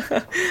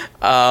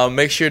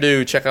 Make sure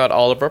to check out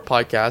all of our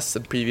podcasts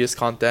and previous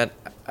content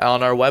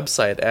on our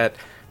website at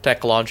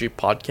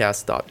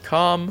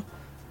techlaundrypodcast.com.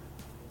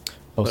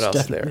 What else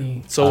is there?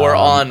 So we're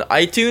on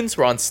iTunes,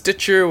 we're on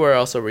Stitcher. Where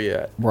else are we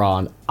at? We're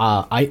on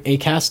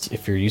Acast,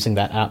 if you're using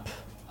that app.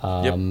 We're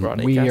on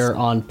Acast. We are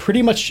on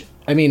pretty much,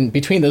 I mean,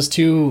 between those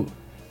two,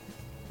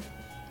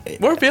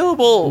 we're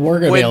available.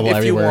 We're available if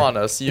everywhere. You want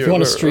us. If you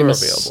want to stream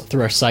us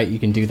through our site, you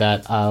can do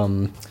that.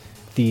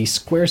 The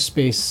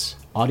Squarespace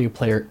audio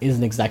player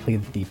isn't exactly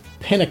the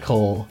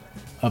pinnacle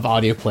of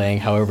audio playing.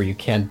 However, you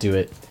can do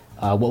it.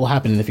 What will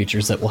happen in the future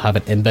is that we'll have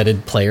an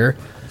embedded player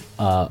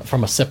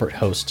from a separate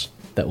host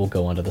that will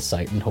go onto the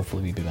site and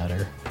hopefully be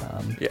better.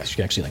 You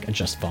can actually like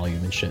adjust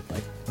volume and shit.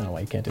 Like, I don't know why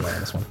you can't do that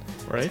on this one.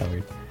 Right? It's kind of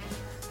weird.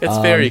 It's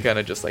very kind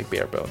of just like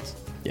bare bones.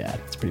 Yeah,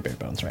 it's pretty bare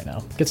bones right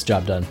now. Gets the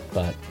job done,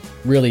 but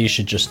really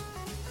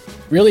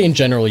really in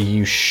general,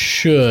 you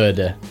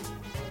should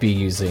be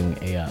using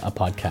a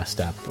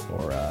podcast app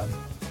or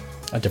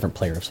a different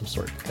player of some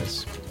sort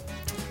because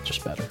it's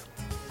just better.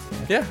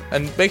 Yeah,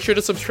 and make sure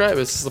to subscribe. If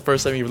this is the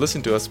first time you've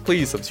listened to us,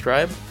 please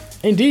subscribe.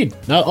 Indeed.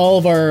 Not all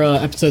of our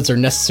episodes are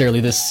necessarily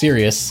this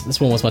serious.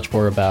 This one was much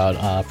more about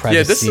privacy.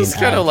 Yeah, this is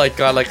kind of like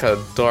got like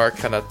a dark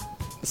kind of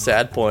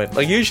sad point.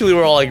 Like usually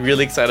we're all like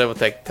really excited about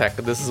tech,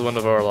 but this is one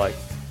of our like,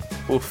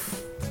 oof.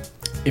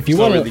 If you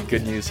want really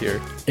good news here.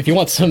 If you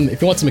want some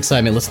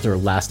excitement, listen to our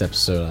last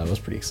episode. I was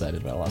pretty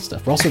excited about a lot of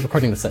stuff. We're also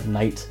recording this at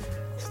night. So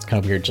it's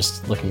kind of weird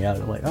just looking at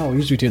it like, oh, we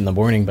usually do it in the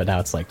morning, but now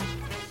it's like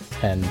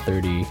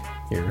 10:30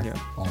 here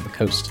on the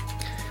coast.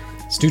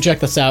 So do check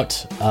this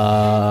out. A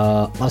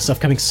lot of stuff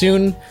coming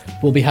soon.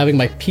 We'll be having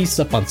my piece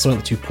up on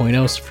Soylent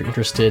 2.0, so if you're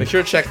interested, make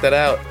sure to check that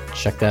out.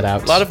 Check that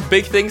out. A lot of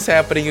big things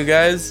happening, you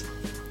guys.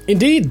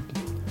 Indeed.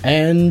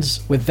 And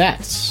with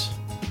that,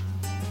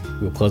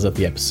 we'll close out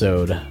the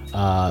episode.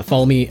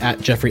 Follow me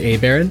at Jeffrey A.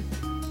 Barron.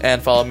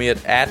 And follow me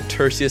at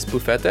Tertius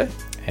Buffetta.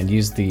 And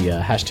use the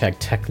hashtag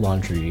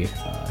TechLaundry if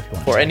you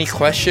want for any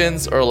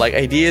questions or like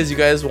ideas you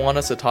guys want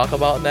us to talk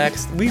about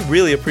next. We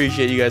really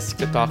appreciate you guys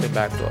talking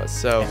back to us.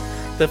 So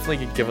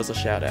definitely give us a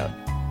shout out.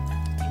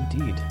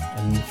 Indeed.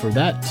 And for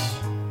that,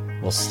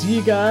 we'll see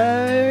you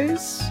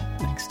guys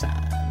next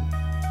time.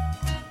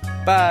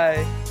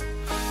 Bye.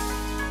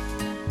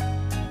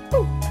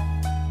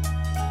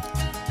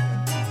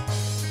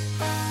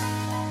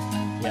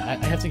 Yeah, I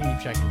have to keep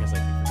checking because I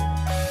keep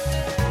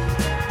forgetting.